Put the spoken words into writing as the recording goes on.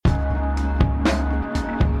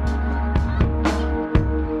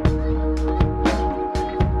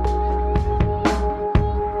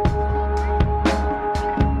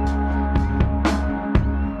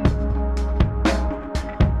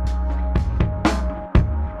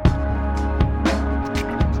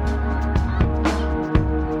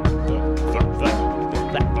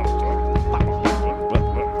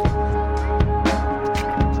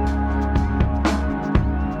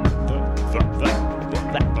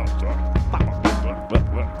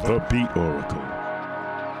Beat Oracle.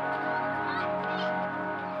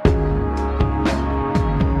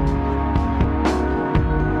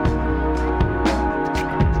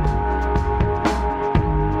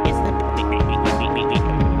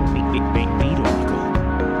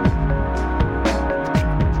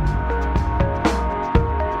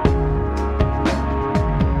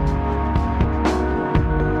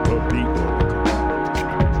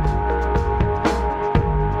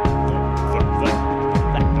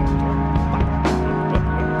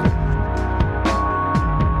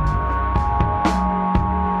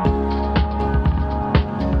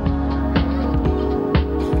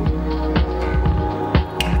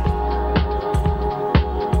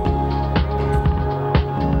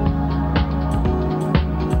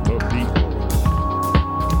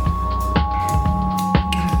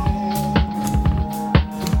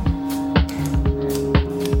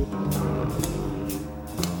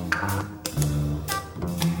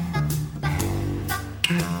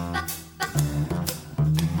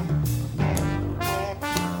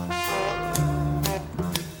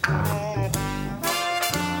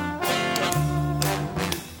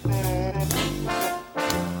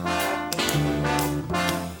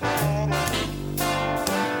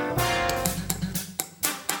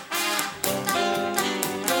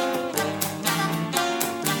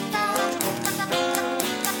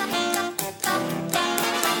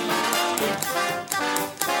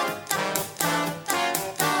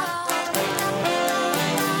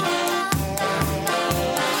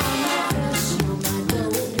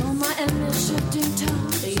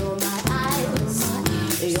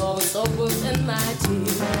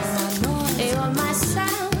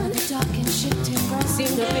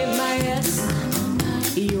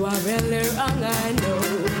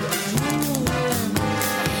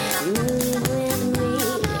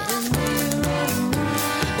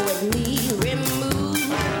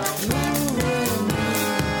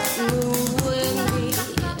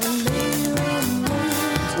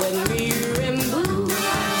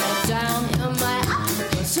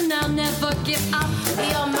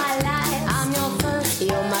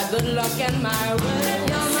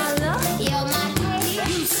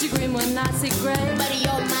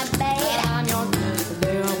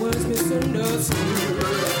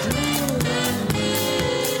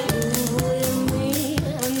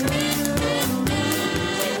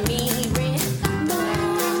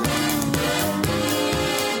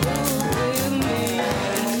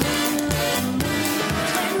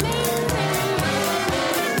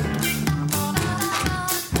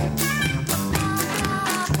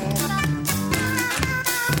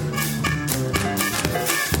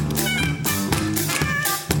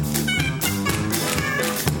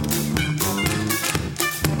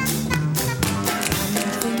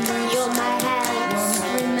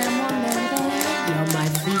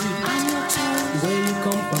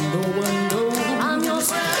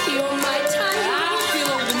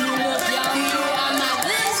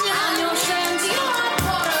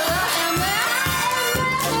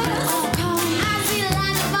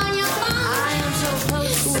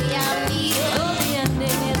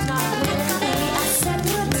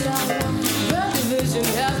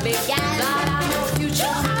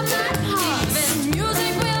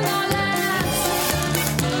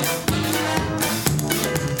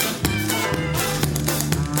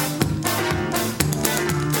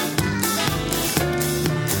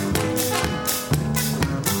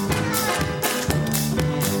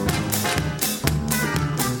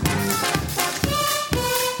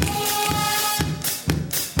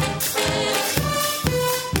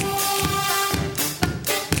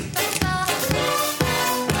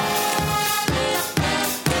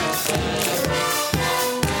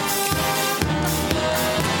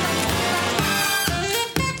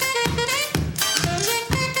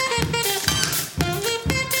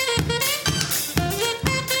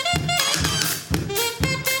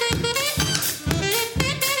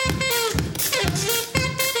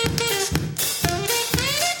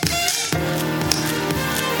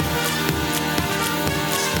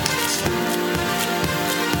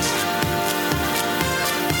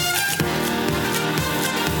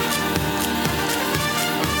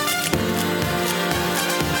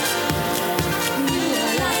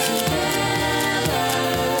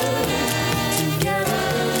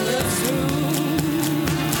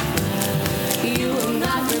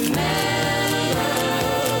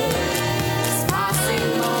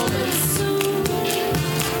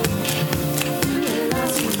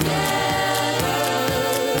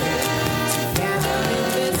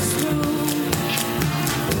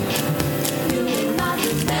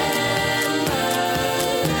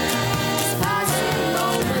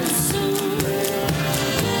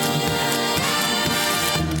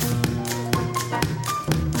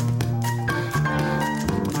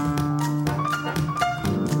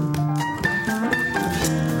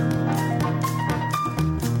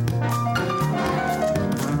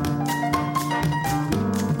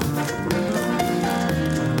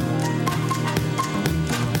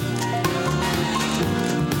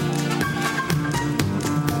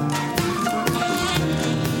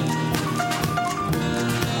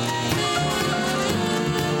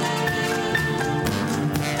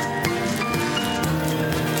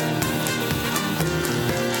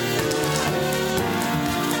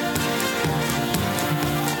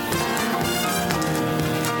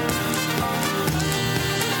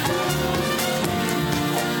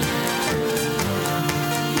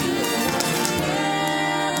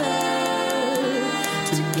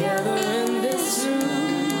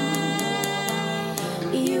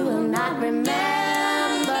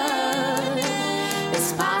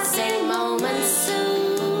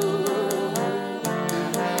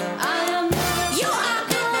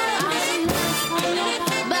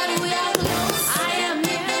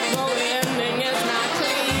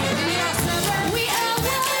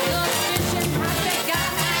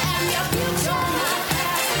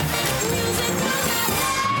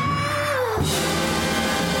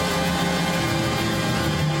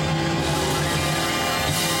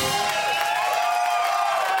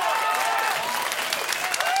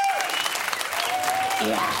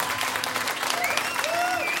 Yeah.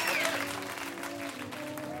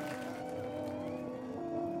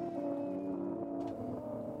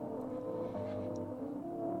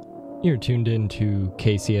 You're tuned in to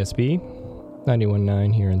KCSB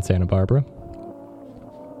 91.9 here in Santa Barbara.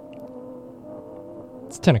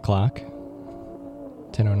 It's 10 o'clock,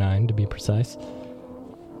 10:09 to be precise.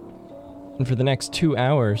 And for the next 2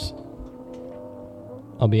 hours,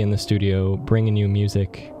 I'll be in the studio bringing you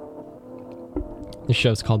music. This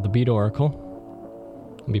show's called The Beat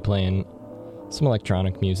Oracle. I'll be playing some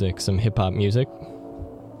electronic music, some hip-hop music.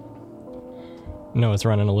 Noah's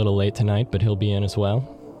running a little late tonight, but he'll be in as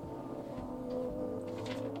well.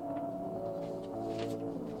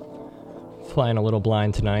 Flying a little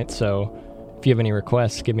blind tonight, so if you have any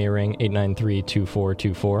requests, give me a ring,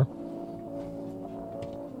 893-2424.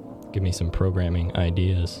 Give me some programming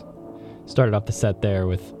ideas. Started off the set there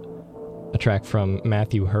with a track from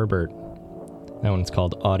Matthew Herbert. That one's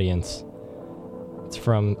called Audience. It's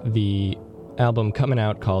from the album coming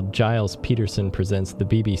out called Giles Peterson Presents the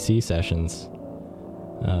BBC Sessions.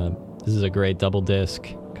 This is a great double disc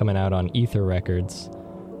coming out on Ether Records.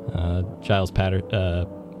 Giles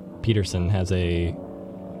Peterson has a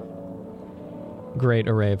great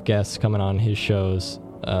array of guests coming on his shows.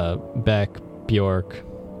 Beck, Bjork,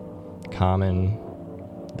 Common,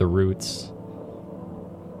 The Roots,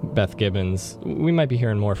 Beth Gibbons. We might be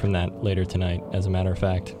hearing more from that later tonight, as a matter of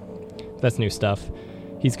fact. That's new stuff.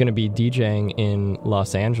 He's going to be DJing in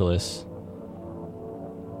Los Angeles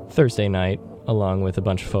Thursday night, along with a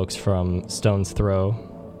bunch of folks from Stone's Throw,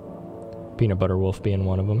 Peanut Butter Wolf being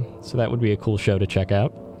one of them. So that would be a cool show to check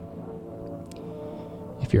out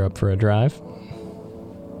if you're up for a drive.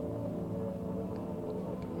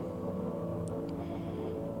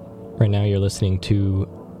 Right now you're listening to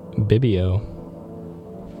Bibio.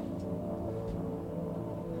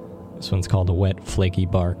 This one's called A Wet Flaky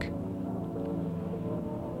Bark,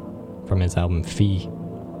 from his album Fee.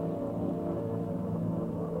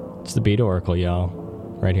 It's the Beat Oracle, y'all,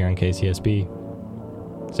 right here on KCSB,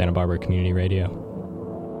 Santa Barbara Community Radio.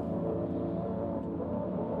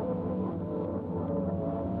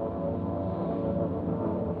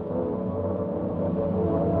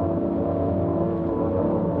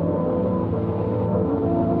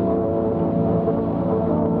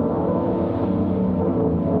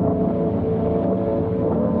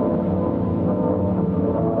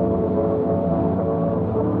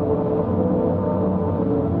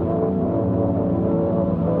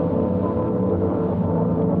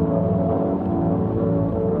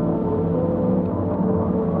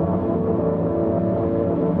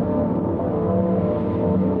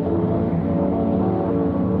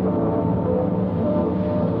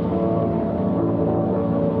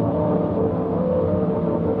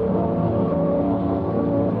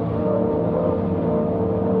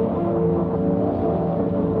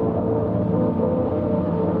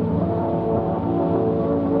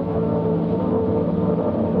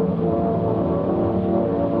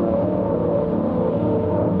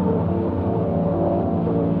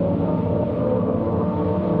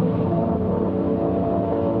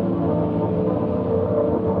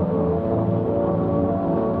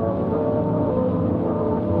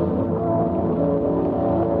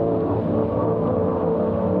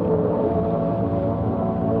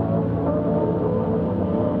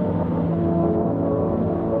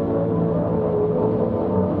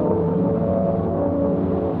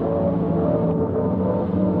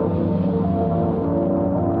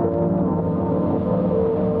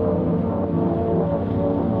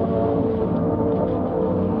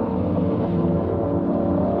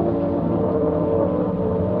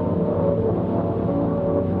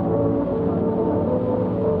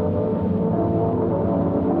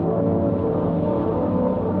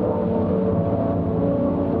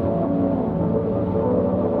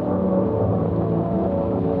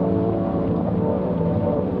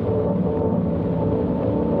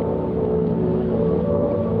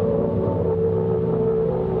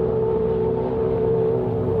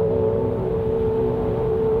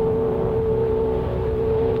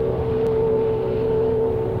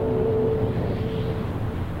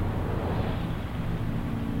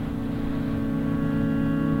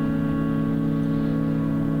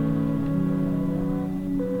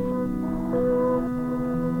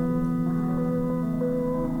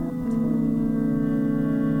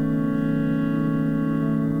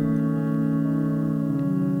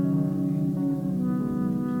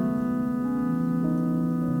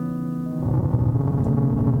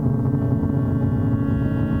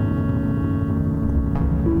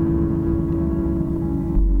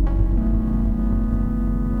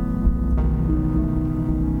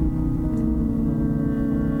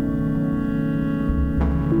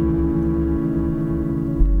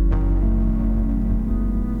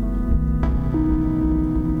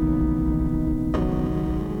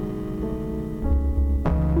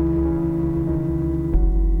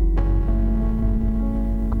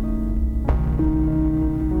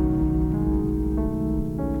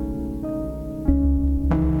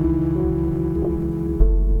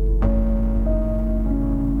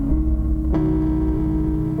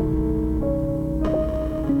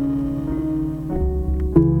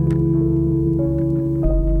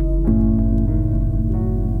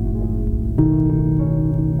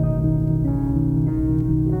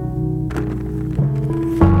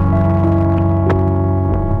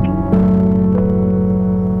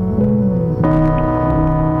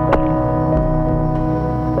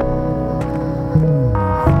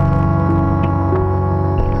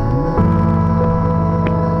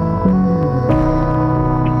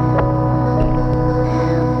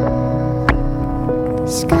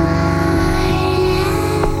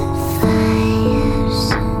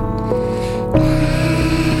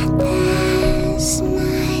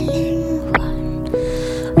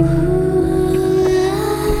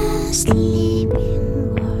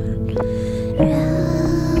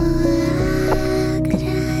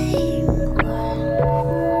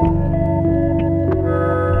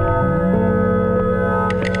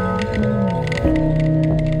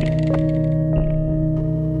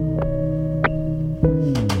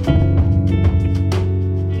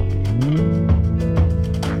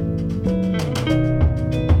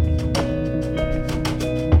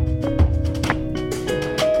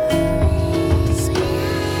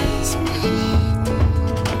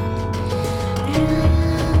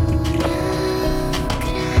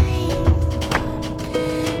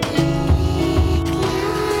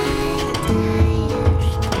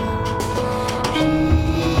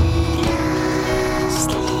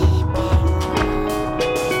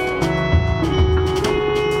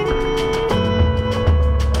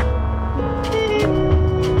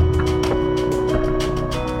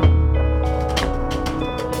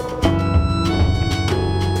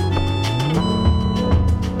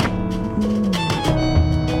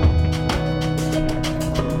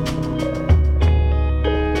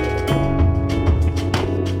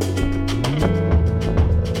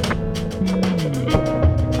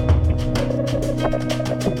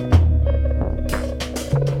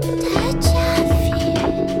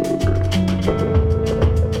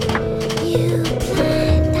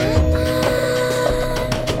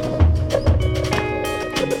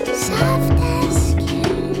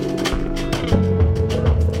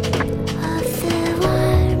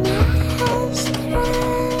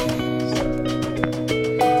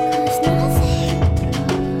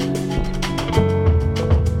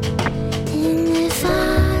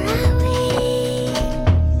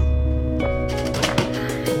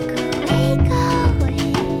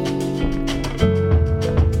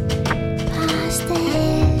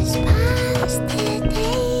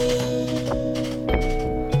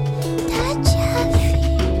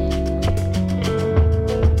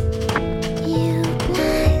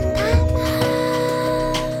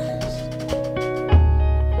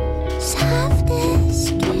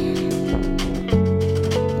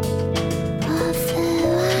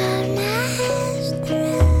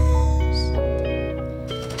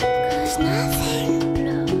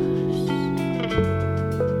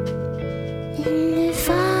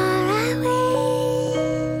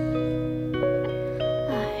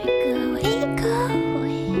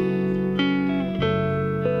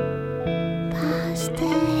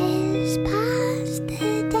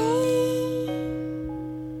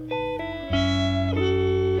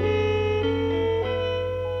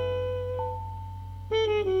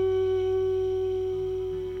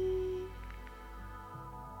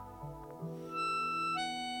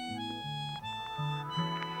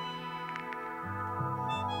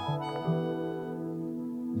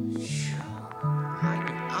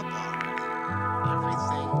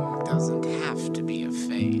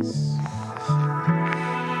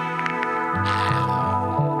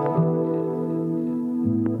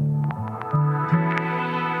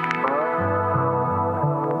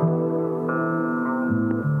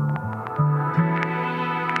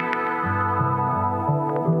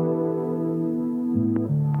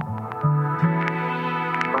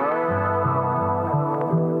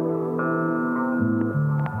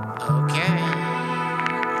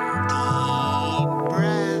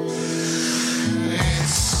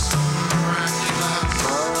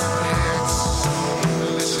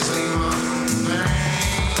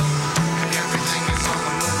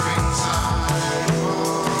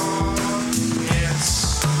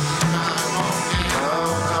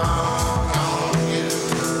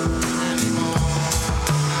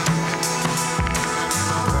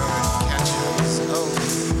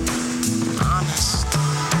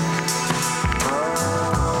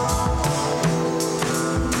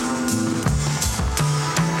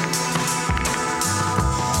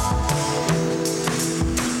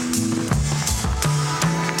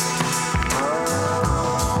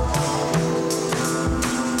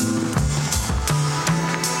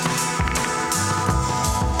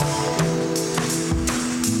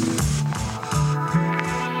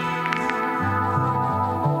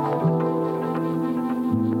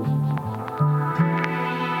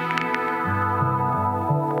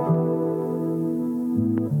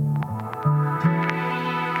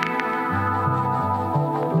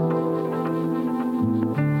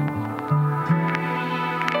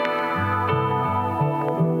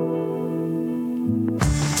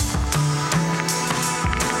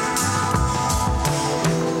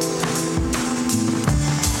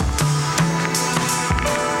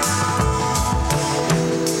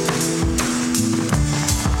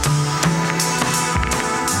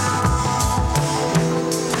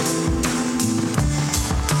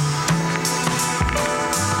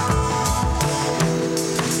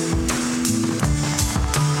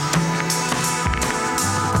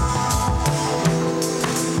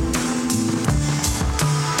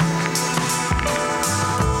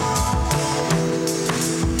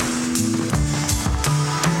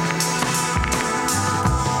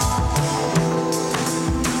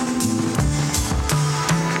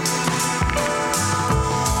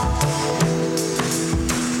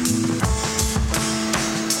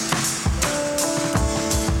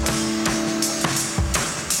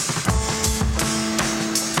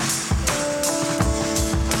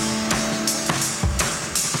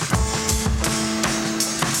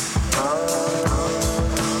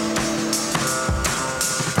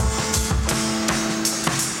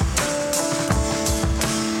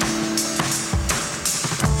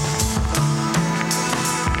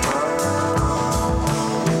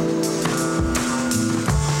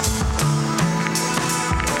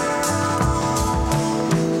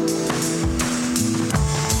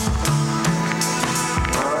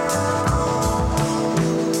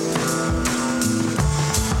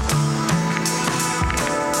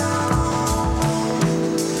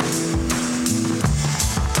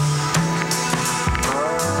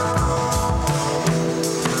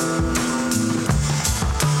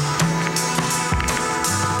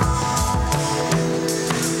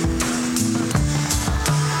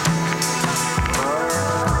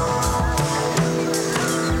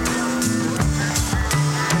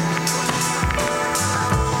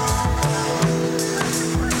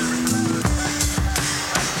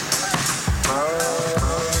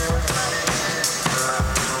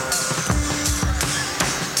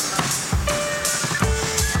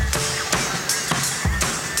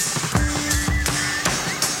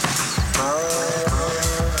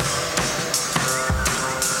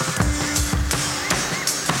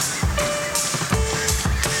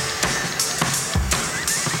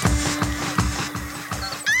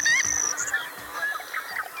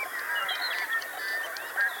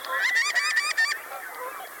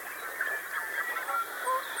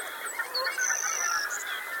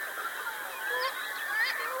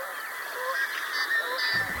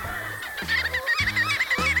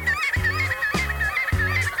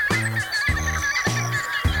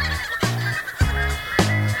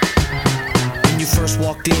 just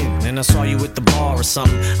walked in and I saw you at the bar or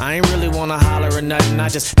something. I ain't really wanna holler or nothing, I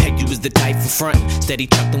just pegged you as the type for frontin'. Steady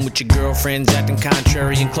chuckling with your girlfriends, acting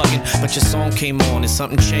contrary and clucking. But your song came on and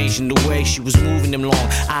something changed in the way she was moving them long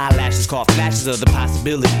eyelashes, caught flashes of the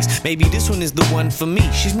possibilities. Maybe this one is the one for me.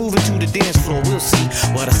 She's moving to the dance floor, we'll see.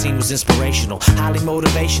 What I seen was inspirational, highly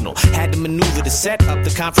motivational. Had to maneuver to set up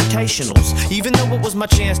the confrontationals. Even though it was my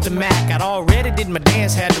chance to mac, I'd already did my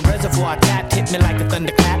dance, had the reservoir tapped, hit me like a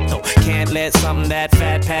thunderclap. No, can't let something that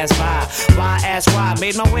fat pass by. Why ask why?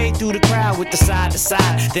 Made my way through the crowd with the side to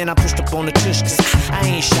side. Then I pushed up on the tush, cause I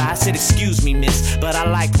ain't shy. I said, excuse me, miss, but I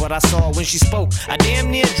liked what I saw when she spoke. I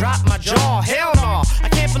damn near dropped my jaw. Hell no, I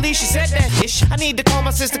can't believe she said that ish. I need to call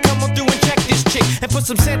my sister, come on through and check this chick and put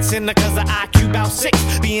some sense in her, cause her IQ about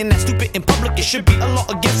 6. Being that stupid in public, it should be a law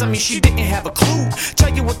against. I mean, she didn't have a clue.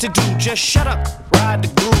 Tell you what to do, just shut up, ride the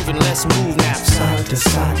groove, and let's move now. Side to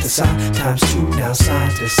side to side, times 2 now.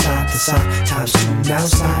 Side to side to side, times 2 now.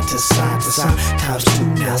 Side to side to side, times 2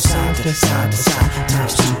 now. Side to side to side,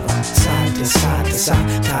 times 2. Side to side to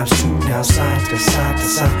side, times 2 now. Side to side to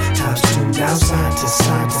side, times 2 now. Side to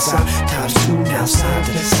side to side, times 2 now. Side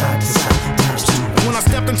to side to side, times 2. When I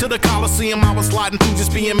stepped into the Coliseum, I was sliding through,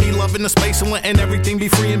 just being me, loving the space and letting everything be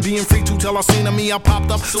free and being free to tell I seen me. I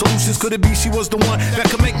popped up solutions. Could it be she was the one that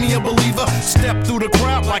could make me a believer? Stepped through the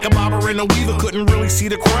crowd like a bobber and a weaver. Couldn't really see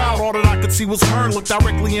the crowd. All that I could see was her. Looked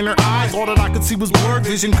directly in her eyes. All that I could see was blurred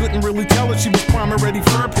vision. Couldn't really tell if she was prime and ready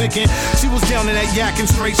for her picking. She was down in that yak and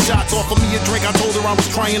straight shots. Offered me a drink. I told her I was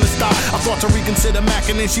trying to stop. I thought to reconsider Mac,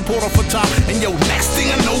 and then she pulled off her top. And yo, next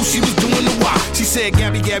thing I know, she was doing the wop. She said,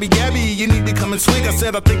 Gabby, Gabby, Gabby, you need to come and swing. I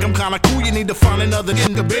said, I think I'm kinda cool. You need to find another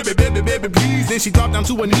nigga, baby, baby, baby, please. Then she dropped down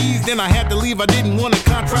to her knees. Then I had to leave. I didn't want to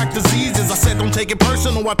contract diseases. I said, don't take it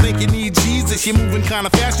personal. I think you need Jesus. You're moving kinda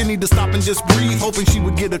fast. You need to stop and just breathe. Hoping she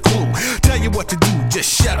would get a clue. Tell you what to do.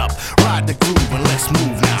 Just shut up. Ride the groove and let's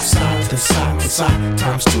move now. Side to side to side,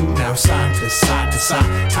 times 2 now. Side to side to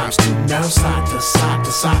side, times 2 now. Side to side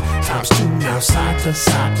to side, times 2 now. Side to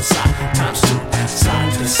side to side, times 2.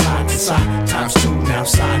 Side to side to side, times 2 now.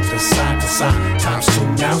 Side to side to side, times 2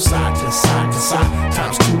 now. Side to side to side,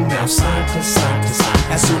 times 2 now. Side to side to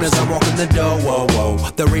side. As soon as I walk in the door, whoa, whoa,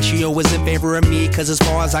 the ratio is in favor of me, cause as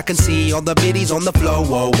far as I can see, all the biddies on the floor,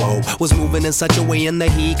 whoa, whoa, was moving in such a way in the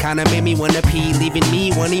heat, kinda made me wanna pee, leaving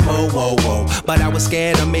me wanting more, whoa, whoa, but I was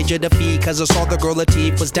scared of major defeat, cause I saw the girl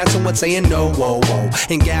Latif was dancing with saying no, whoa, whoa,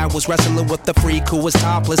 and Gab was wrestling with the freak who was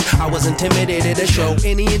topless. I was intimidated to show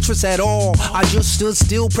any interest at all. I just stood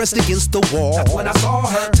still, pressed against the wall. That's when I saw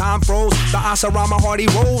her. Time froze, the ice around my heart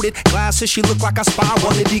eroded. Glasses, she looked like a spy,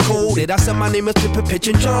 wanted decoded. I said my name is Pippa Pitch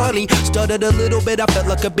and Johnny. Stuttered a little bit, I felt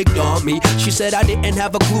like a big dummy. She said I didn't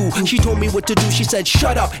have a clue. She told me what to do. She said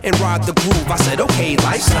shut up and ride the groove. I said okay,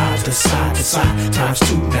 like side to side to side, times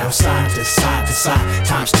 2 now. Side to side to side,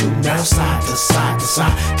 times 2 now. Side to side to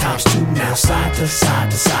side, times 2 now. Side to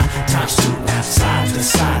side to side, times 2 now. Side to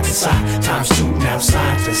side to side, times 2 now.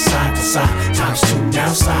 Side to side to side, times 2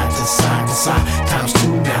 now. Side to side to side, times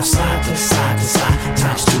 2 now. Side to side to side,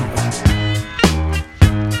 times 2.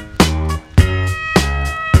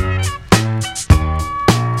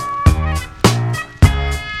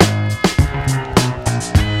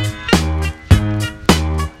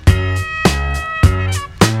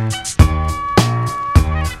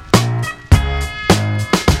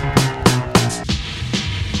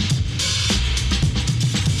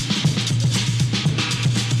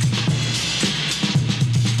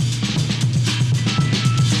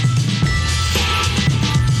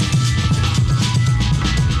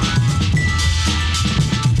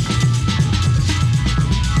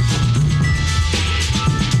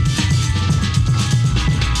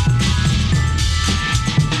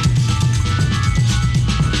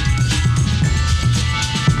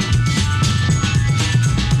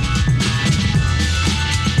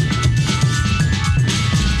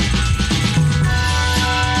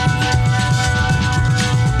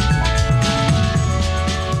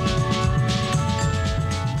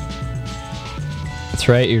 That's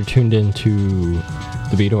right, you're tuned into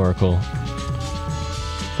the Beat Oracle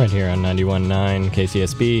right here on 91.9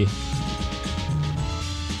 KCSB,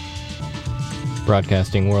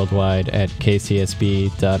 broadcasting worldwide at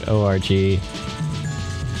kcsb.org.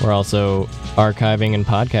 We're also archiving and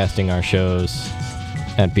podcasting our shows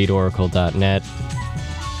at beatoracle.net.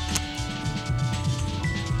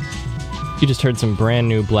 You just heard some brand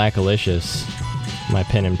new Black Alicious. My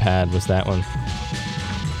pen and pad was that one.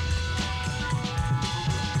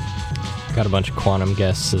 Got a bunch of Quantum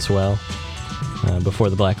guests as well. Before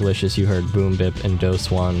the Black Alicious, you heard Boom Bip and Do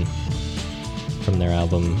Swan from their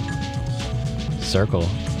album Circle,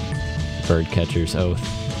 Birdcatcher's Oath.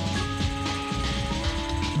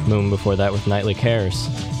 Moon before that with Nightly Cares.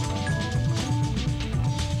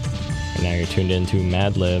 And now you're tuned into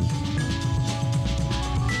Madlib.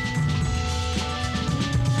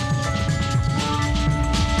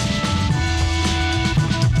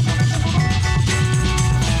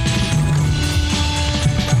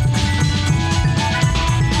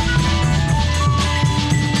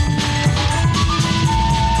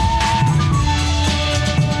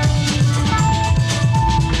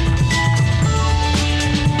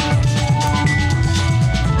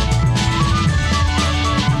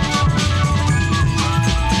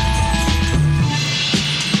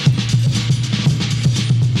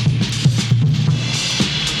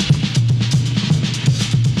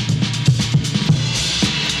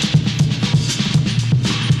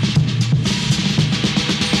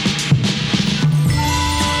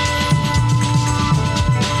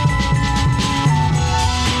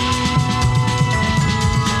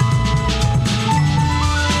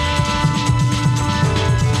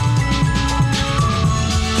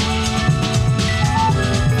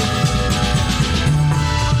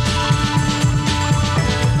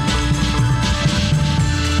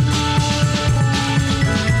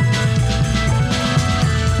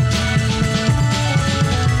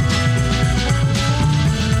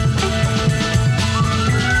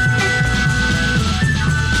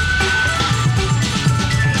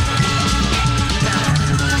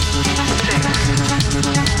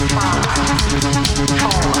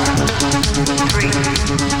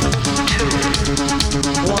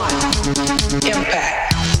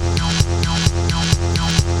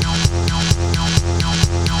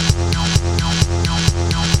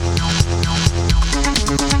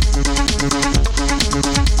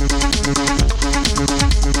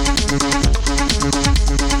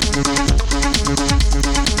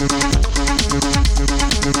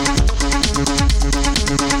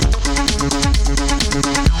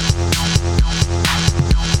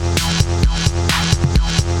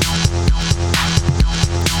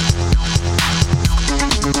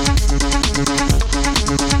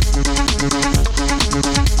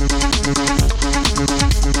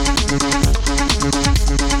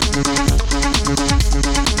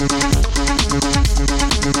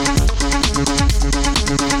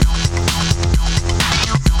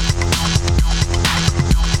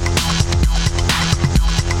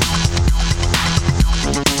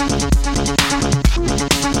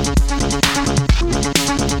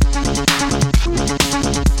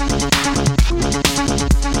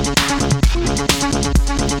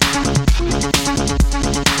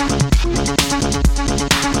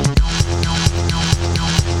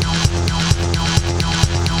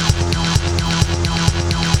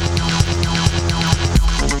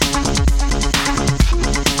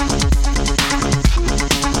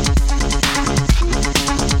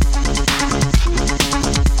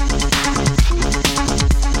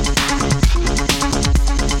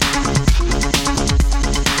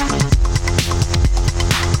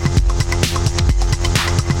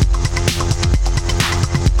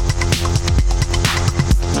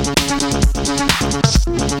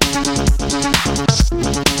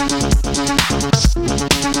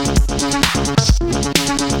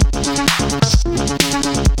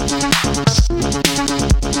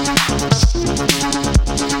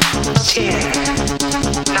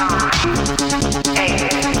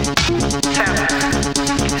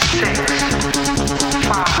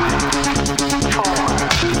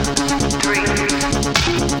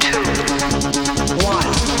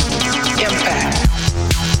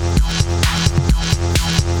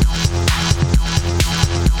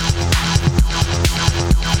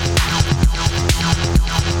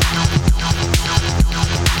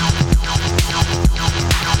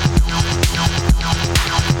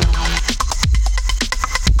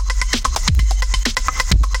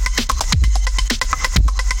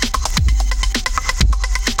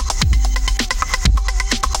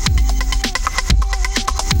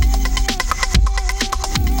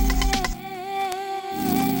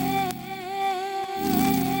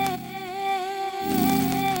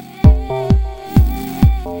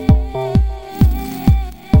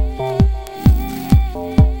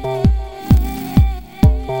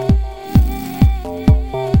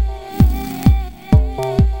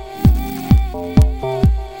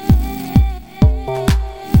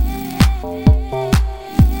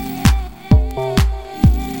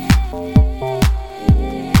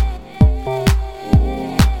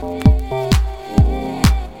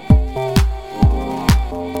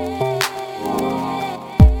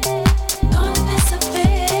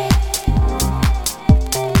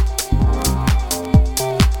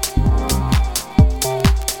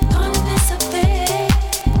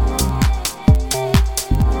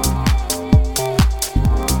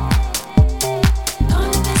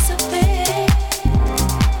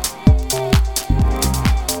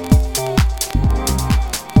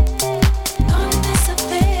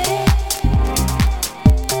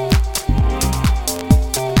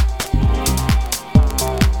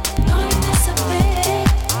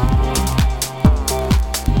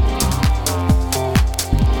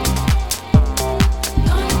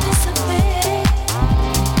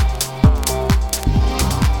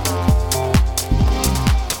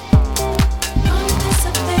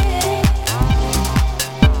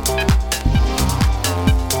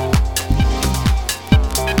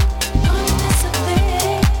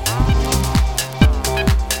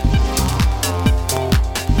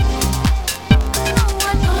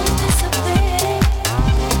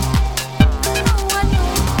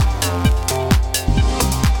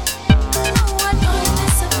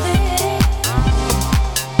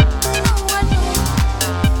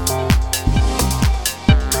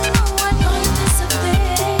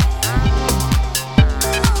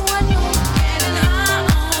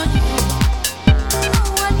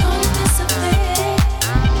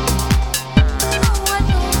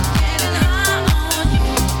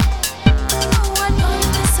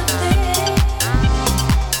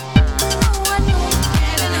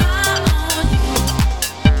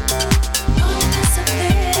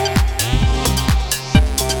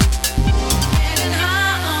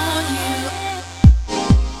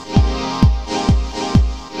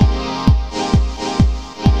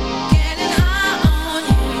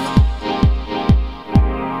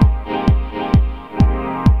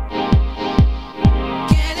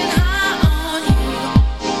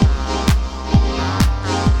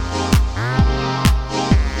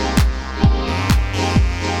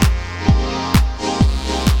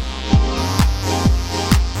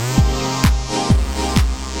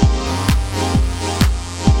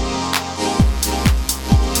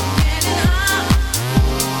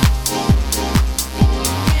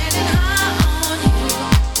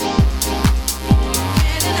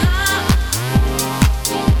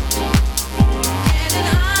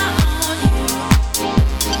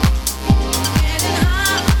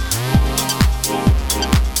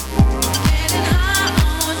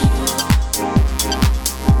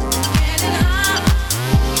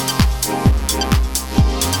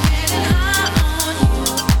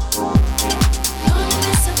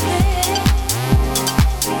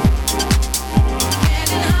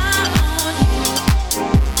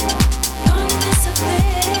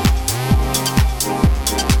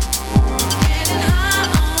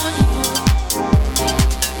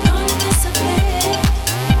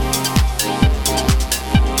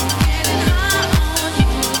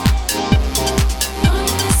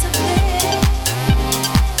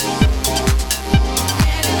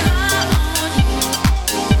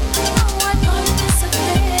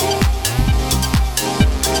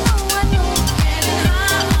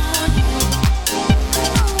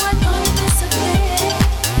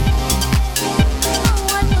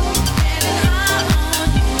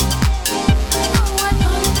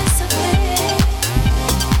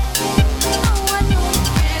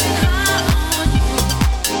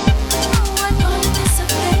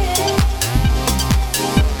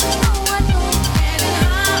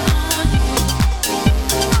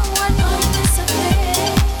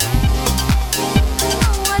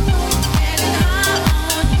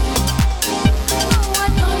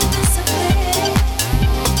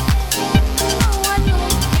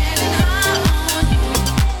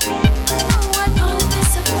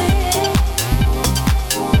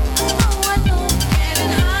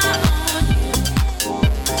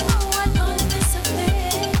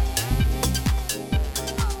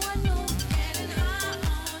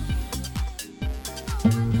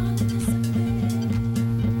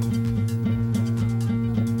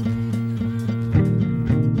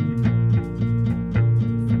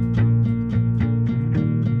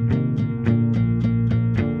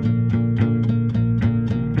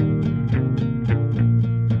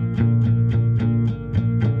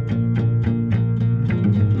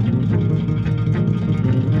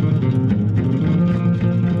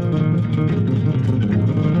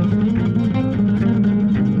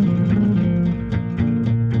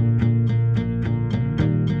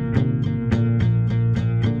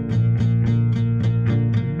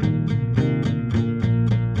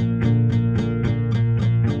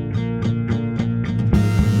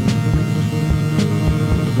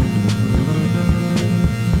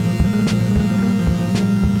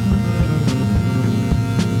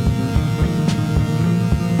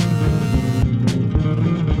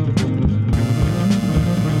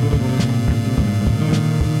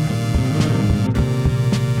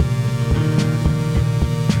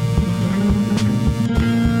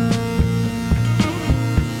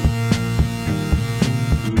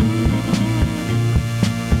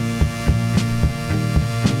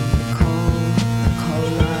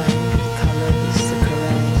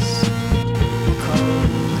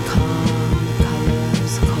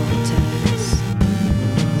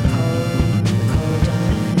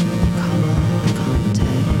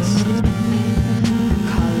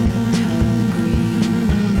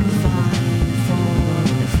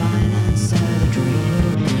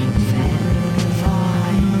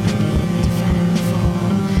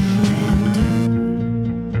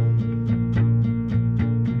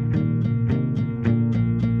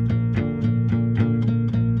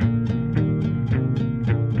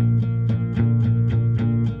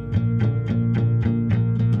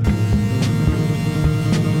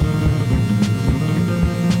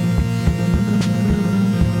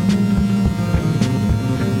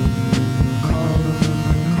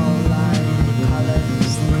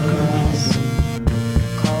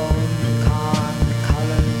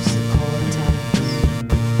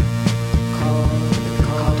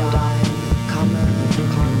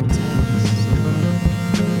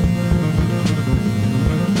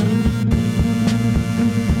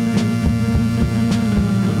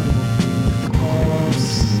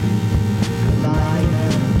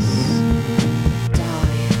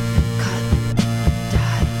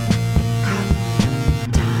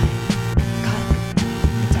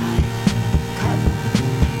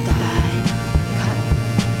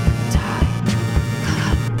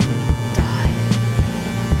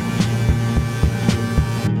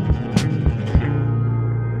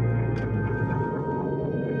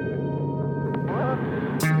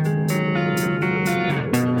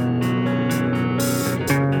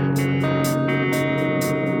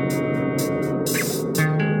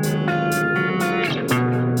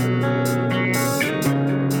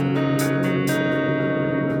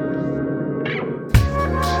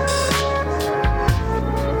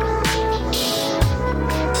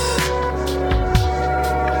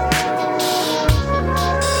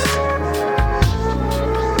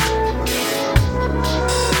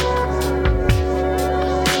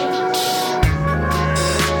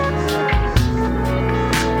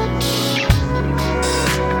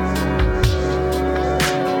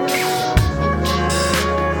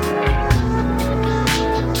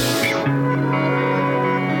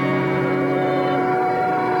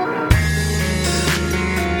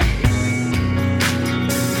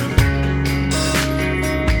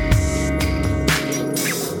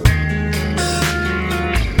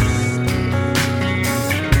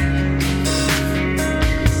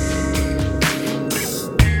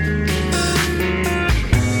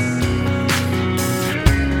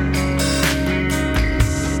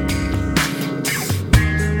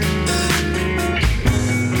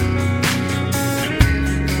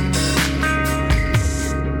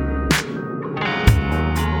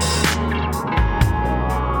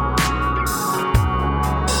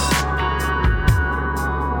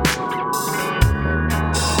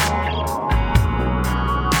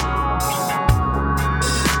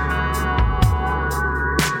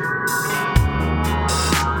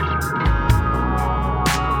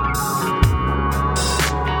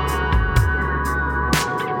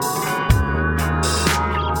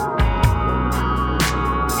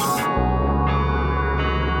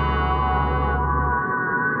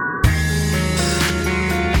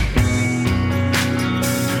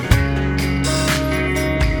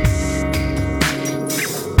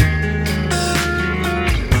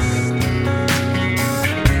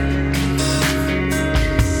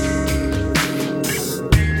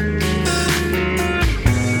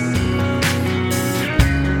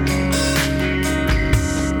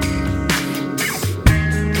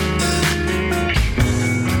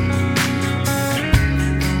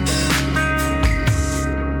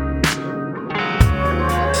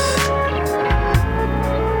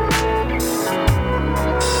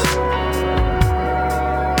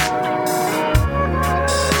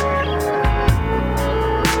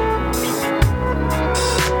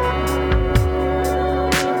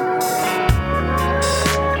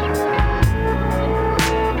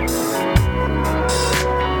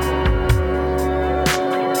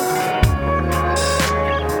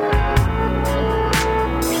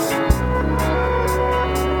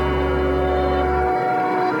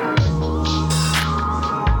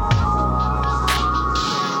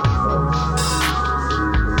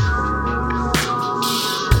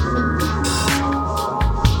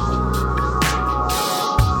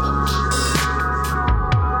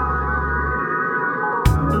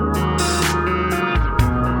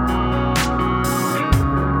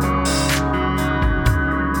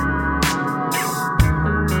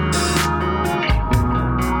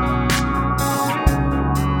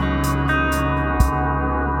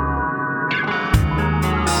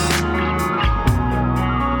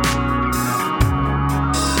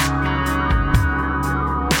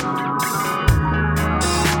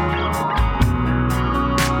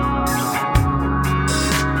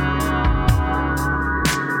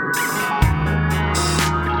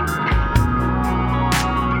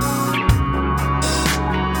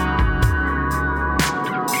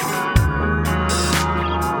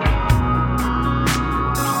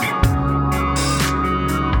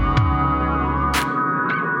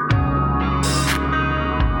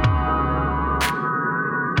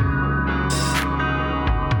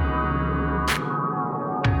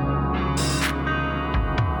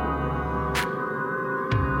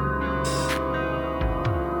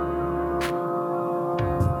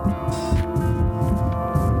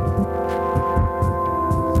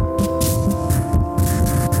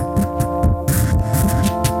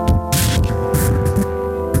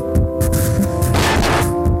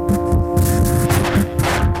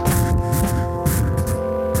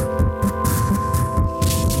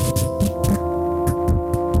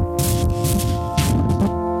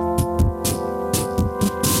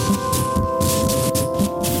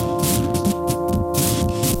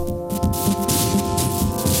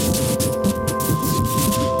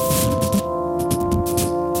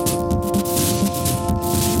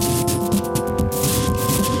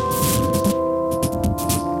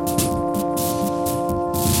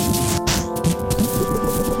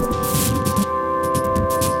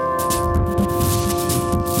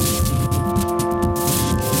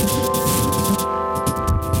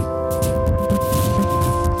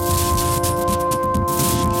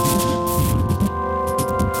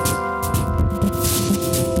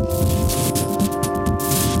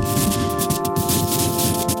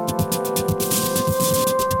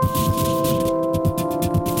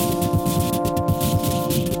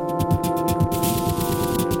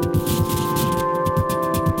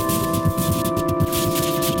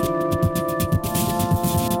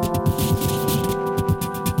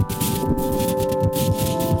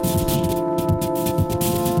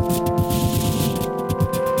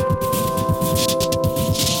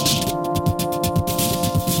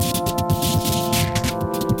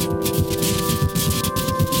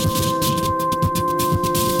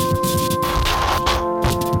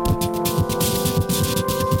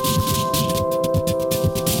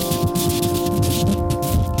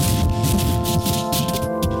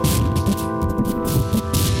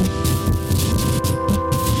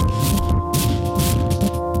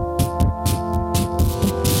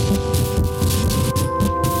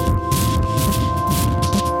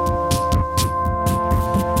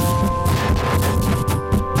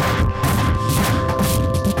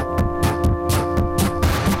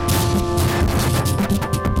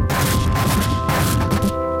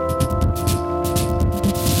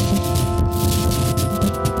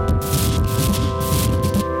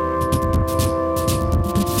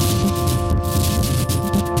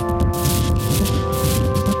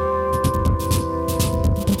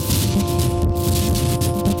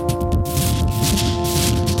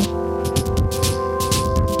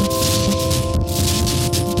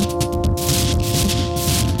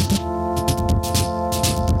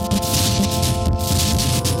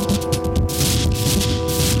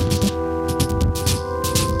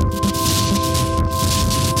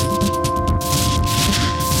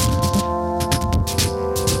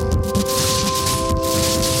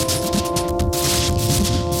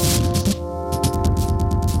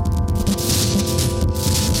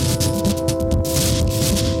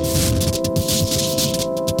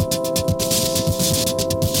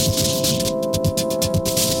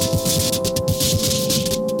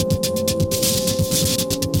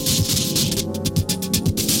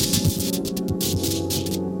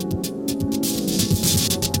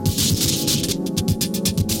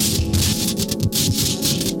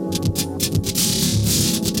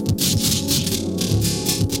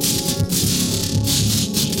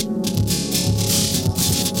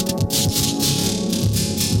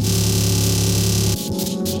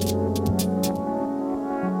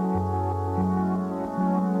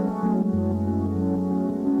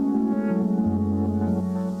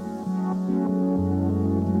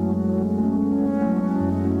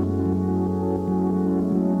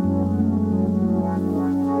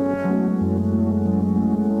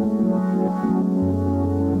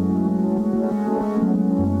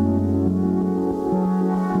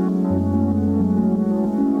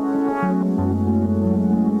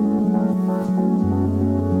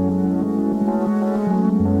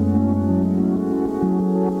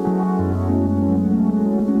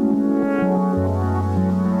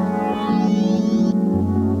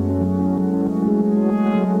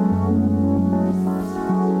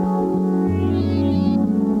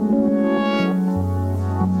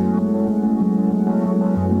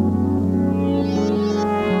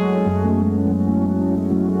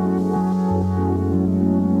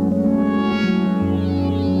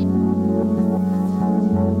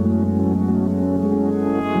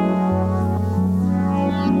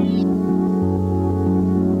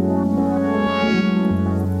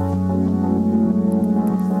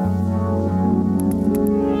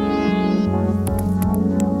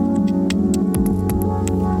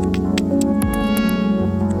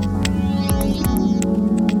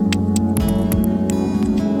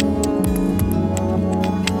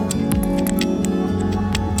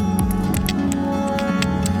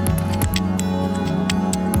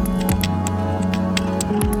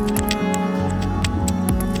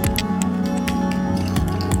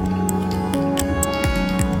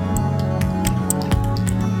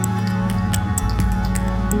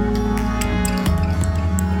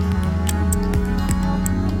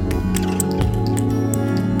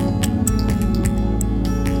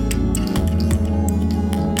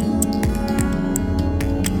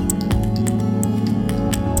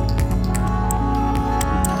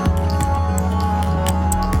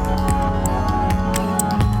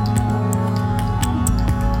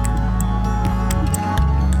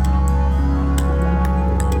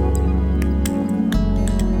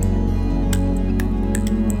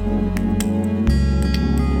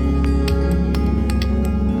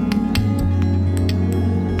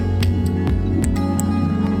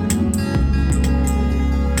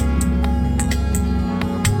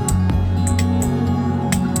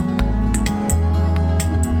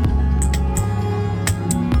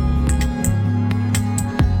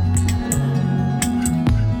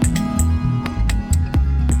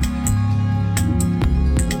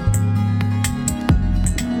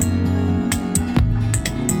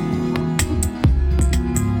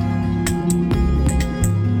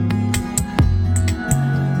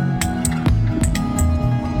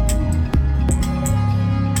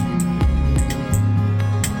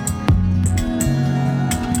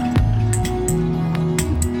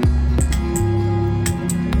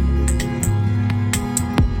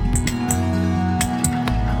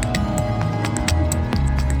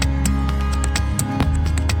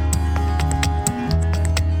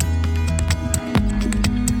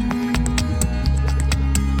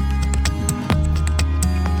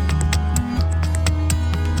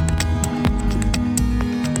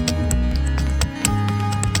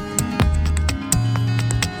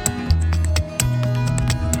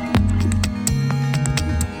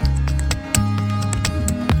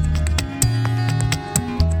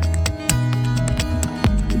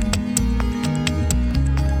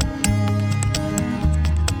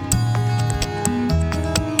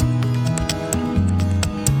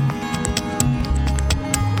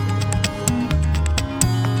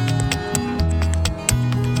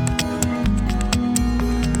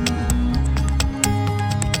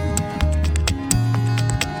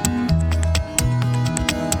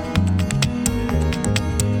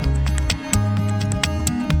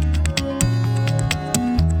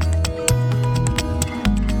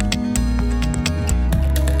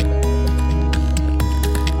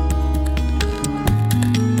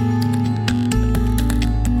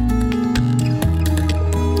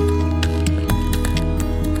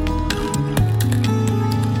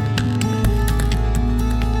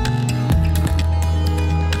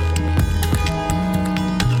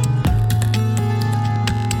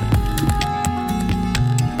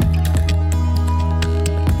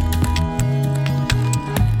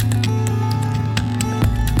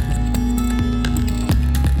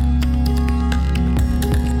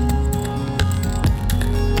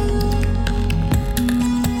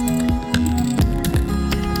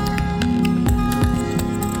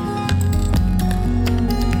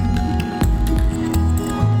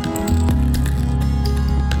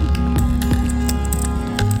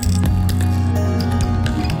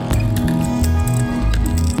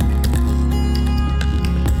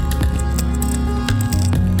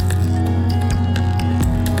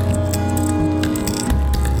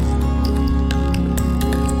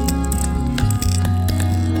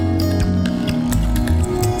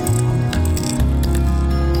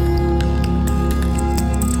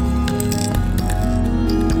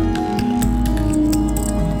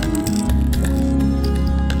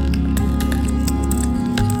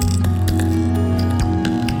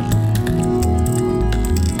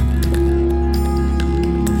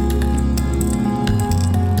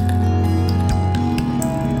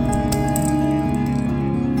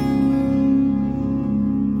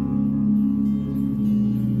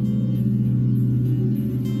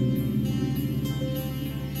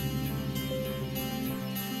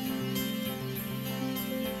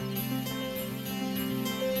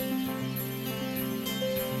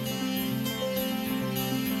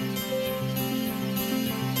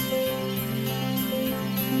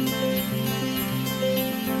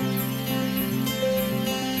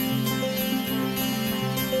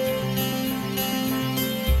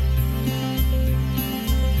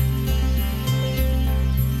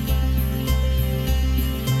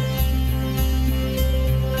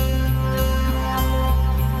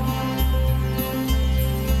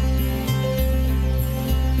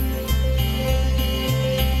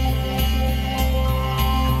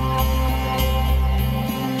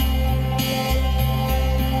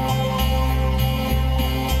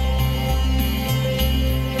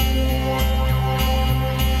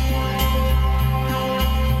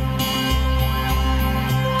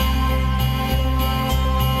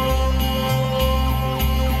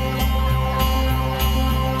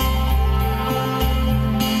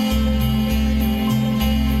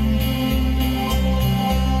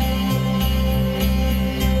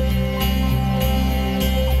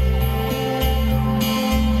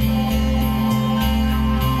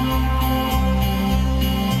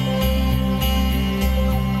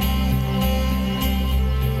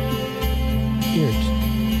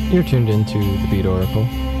 You're tuned into the Beat Oracle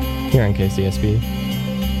here on KCSB.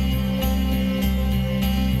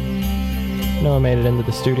 Noah made it into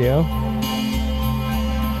the studio.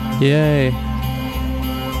 Yay.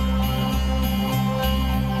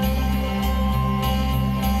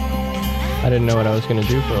 I didn't know what I was going to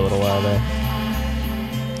do for a little while there.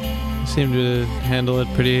 You seem to handle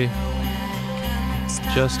it pretty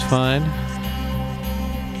just fine.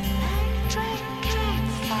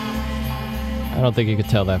 I don't think you could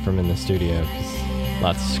tell that from in the studio, 'cause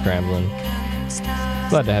lots of scrambling.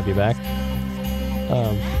 Glad to have you back.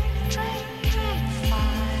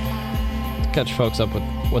 Catch folks up with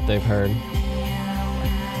what they've heard.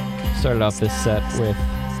 Started off this set with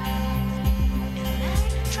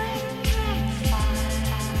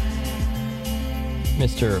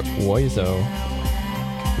Mr. Oizo.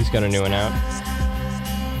 He's got a new one out.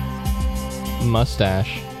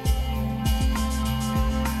 Mustache.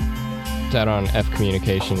 It's out on F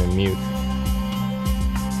Communication and Mute.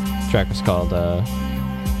 The track was called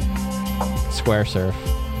Square Surf.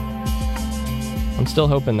 I'm still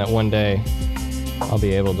hoping that one day I'll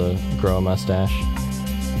be able to grow a mustache.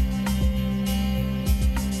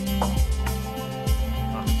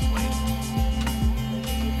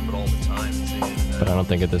 But I don't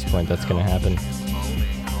think at this point that's going to happen.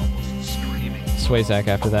 Swayzak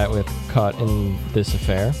after that with Caught in This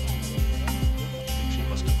Affair.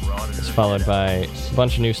 It's followed by a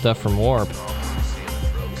bunch of new stuff from Warp.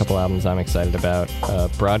 A couple albums I'm excited about.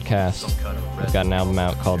 Broadcast, they've got an album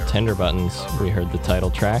out called Tender Buttons. We heard the title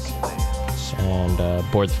track. And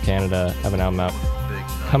Boards of Canada have an album out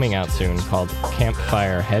coming out soon called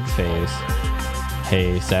Campfire Head Phase.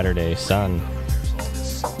 Hey Saturday Sun.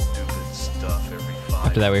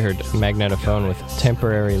 After that we heard Magnetophone with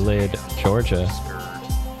Temporary Lid Georgia.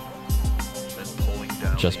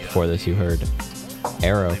 Just before this you heard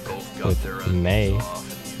Arrow with May,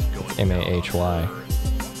 M-A-H-Y.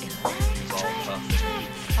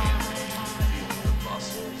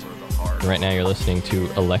 Right now you're listening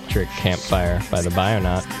to Electric Campfire by the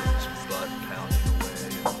Bionaut.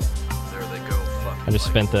 I just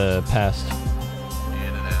spent the past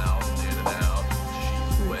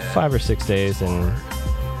 5 or 6 days in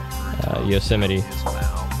Yosemite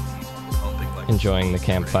enjoying the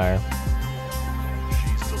campfire.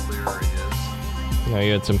 You know,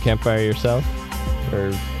 you had some campfire yourself?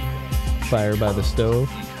 Or fire by the stove?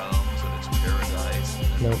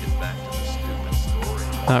 Nope.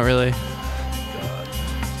 Not really.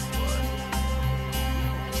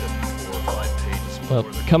 Well,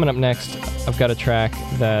 coming up next, I've got a track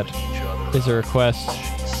that is a request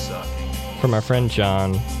from our friend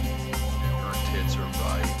John.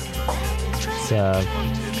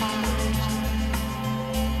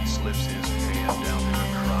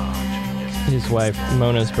 It's his wife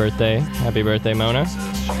Mona's birthday. Happy birthday, Mona.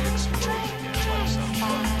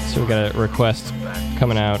 So we got a request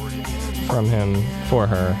coming out from him for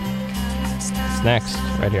her. It's next,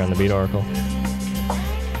 right here on the Beat Oracle.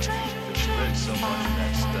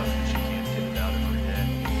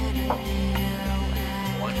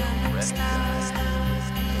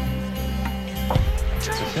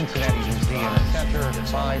 The Cincinnati Museum Center,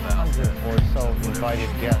 500 or so invited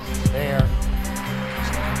guests there.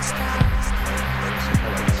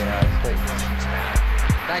 United States.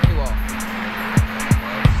 Thank you all.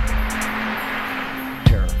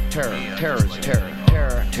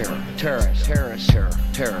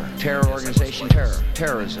 Terror organization,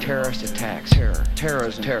 terrorism, terrorist attacks,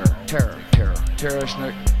 terrorism, terrorist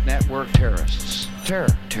network, terrorists, terror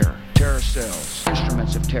cells,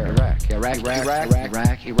 instruments of terror, Iraq,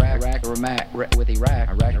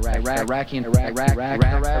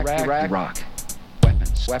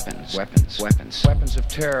 weapons of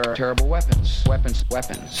terror, terrible weapons,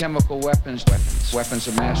 chemical weapons, weapons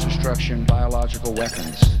of mass destruction, biological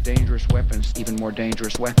weapons, dangerous weapons, even more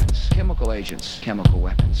dangerous weapons, chemical agents, chemical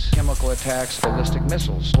weapons, chemical attacks, ballistic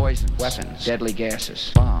missiles, poison weapons, deadly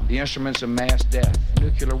gases, bomb, the instruments of mass death,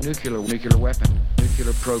 nuclear weapon,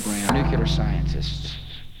 nuclear program, nuclear scientists,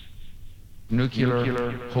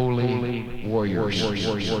 nuclear holy warriors.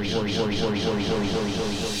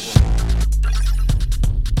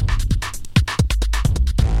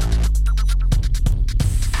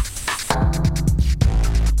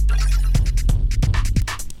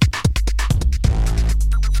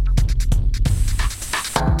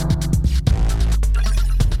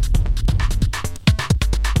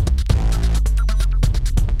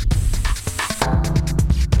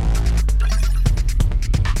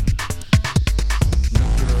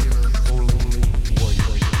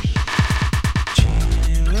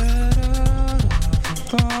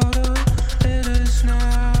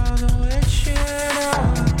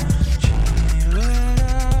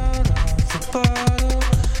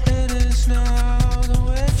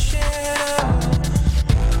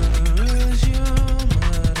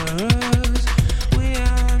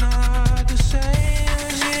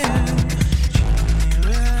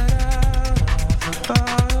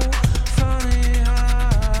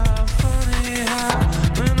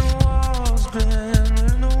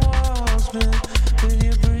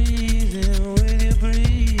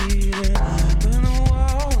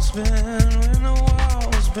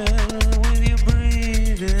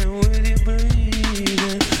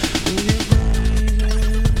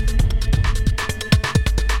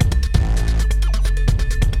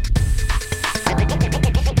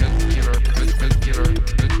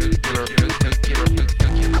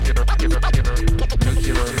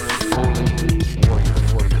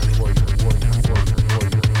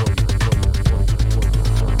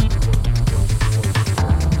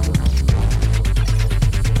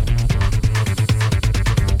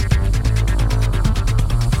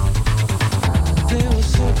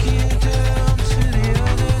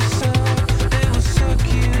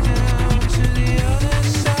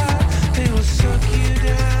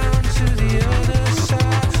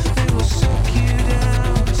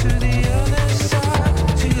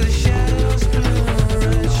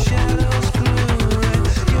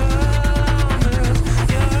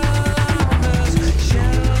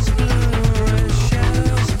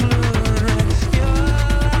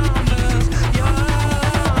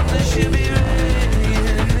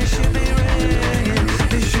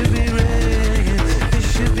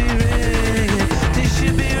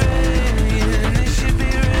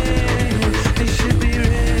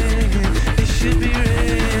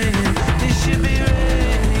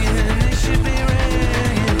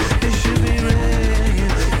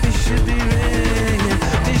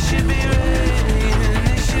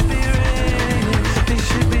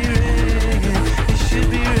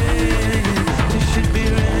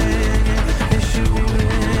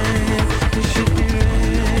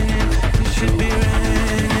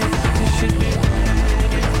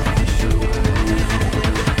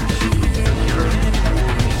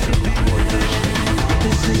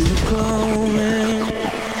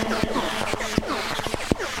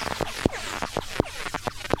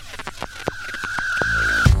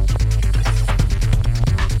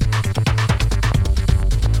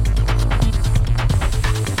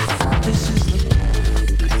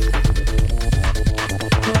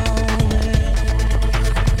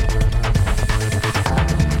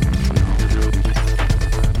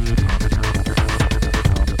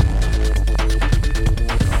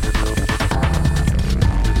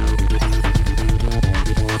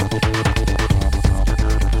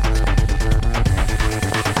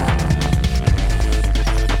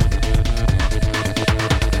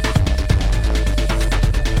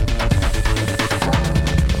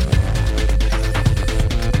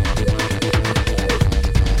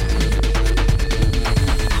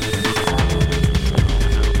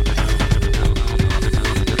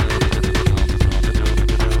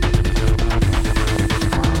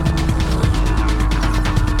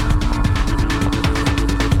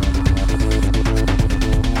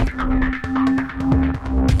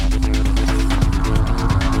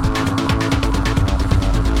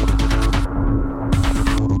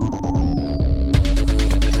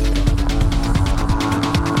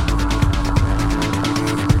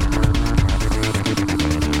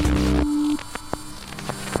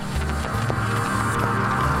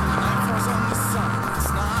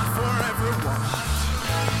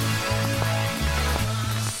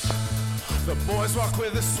 talk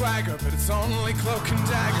with a swagger, but it's only cloak and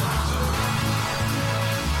dagger.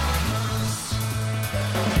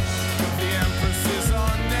 The empresses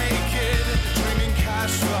are naked, dreaming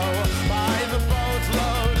cash flow by the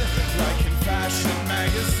boatload, like in fashion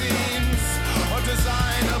magazines or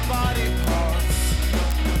designer body parts.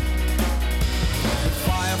 With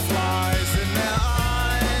fireflies in their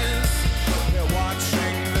eyes, they're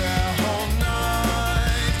watching their whole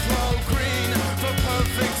night glow green for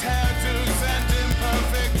perfect hairdos and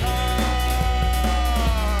imperfect hearts.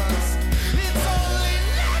 It's only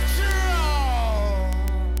natural.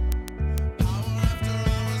 Power after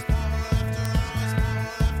hours, power after hours,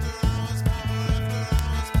 power after hours, power after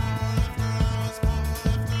hours, power after hours, power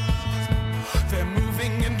after hours. They're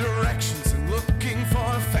moving in directions and looking for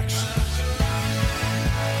affection.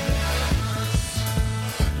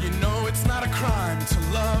 You know it's not a crime to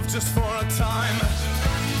love just for a time.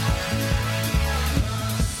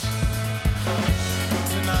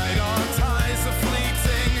 Tonight our ties are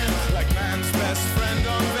fleeting, like man's best friend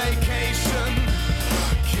on vacation,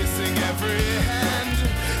 kissing every hand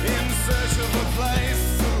in search of a place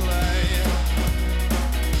to lay.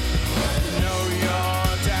 You know your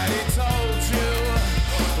daddy told you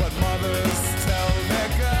what mothers tell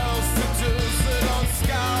their girls to do, so don't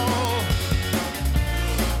scowl,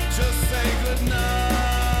 just say goodnight.